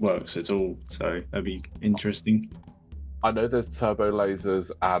that works at all, so that'd be interesting. I know there's turbo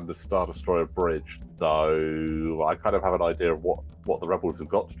lasers and the Star Destroyer bridge, so I kind of have an idea of what the Rebels have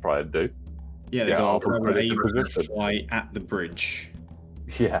got to try and do. Yeah, they got a fly at the bridge.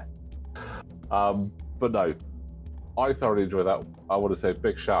 Yeah. But no, I thoroughly enjoy that. I want to say a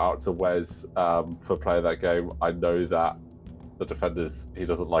big shout out to Wes for playing that game. I know that the defenders, he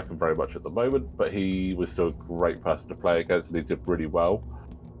doesn't like them very much at the moment, but he was still a great person to play against, and he did really well.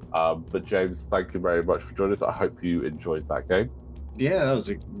 But James, thank you very much for joining us. I hope you enjoyed that game. Yeah, that was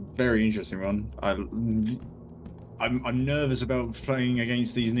a very interesting one. I'm nervous about playing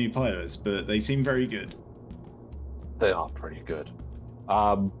against these new pilots, but they seem very good. They are pretty good.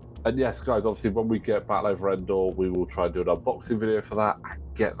 And yes, guys, obviously when we get Battle Over Endor, we will try and do an unboxing video for that and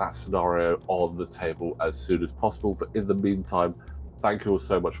get that scenario on the table as soon as possible. But in the meantime, thank you all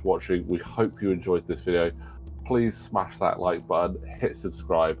so much for watching. We hope you enjoyed this video. Please smash that like button, hit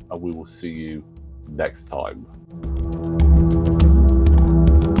subscribe, and we will see you next time.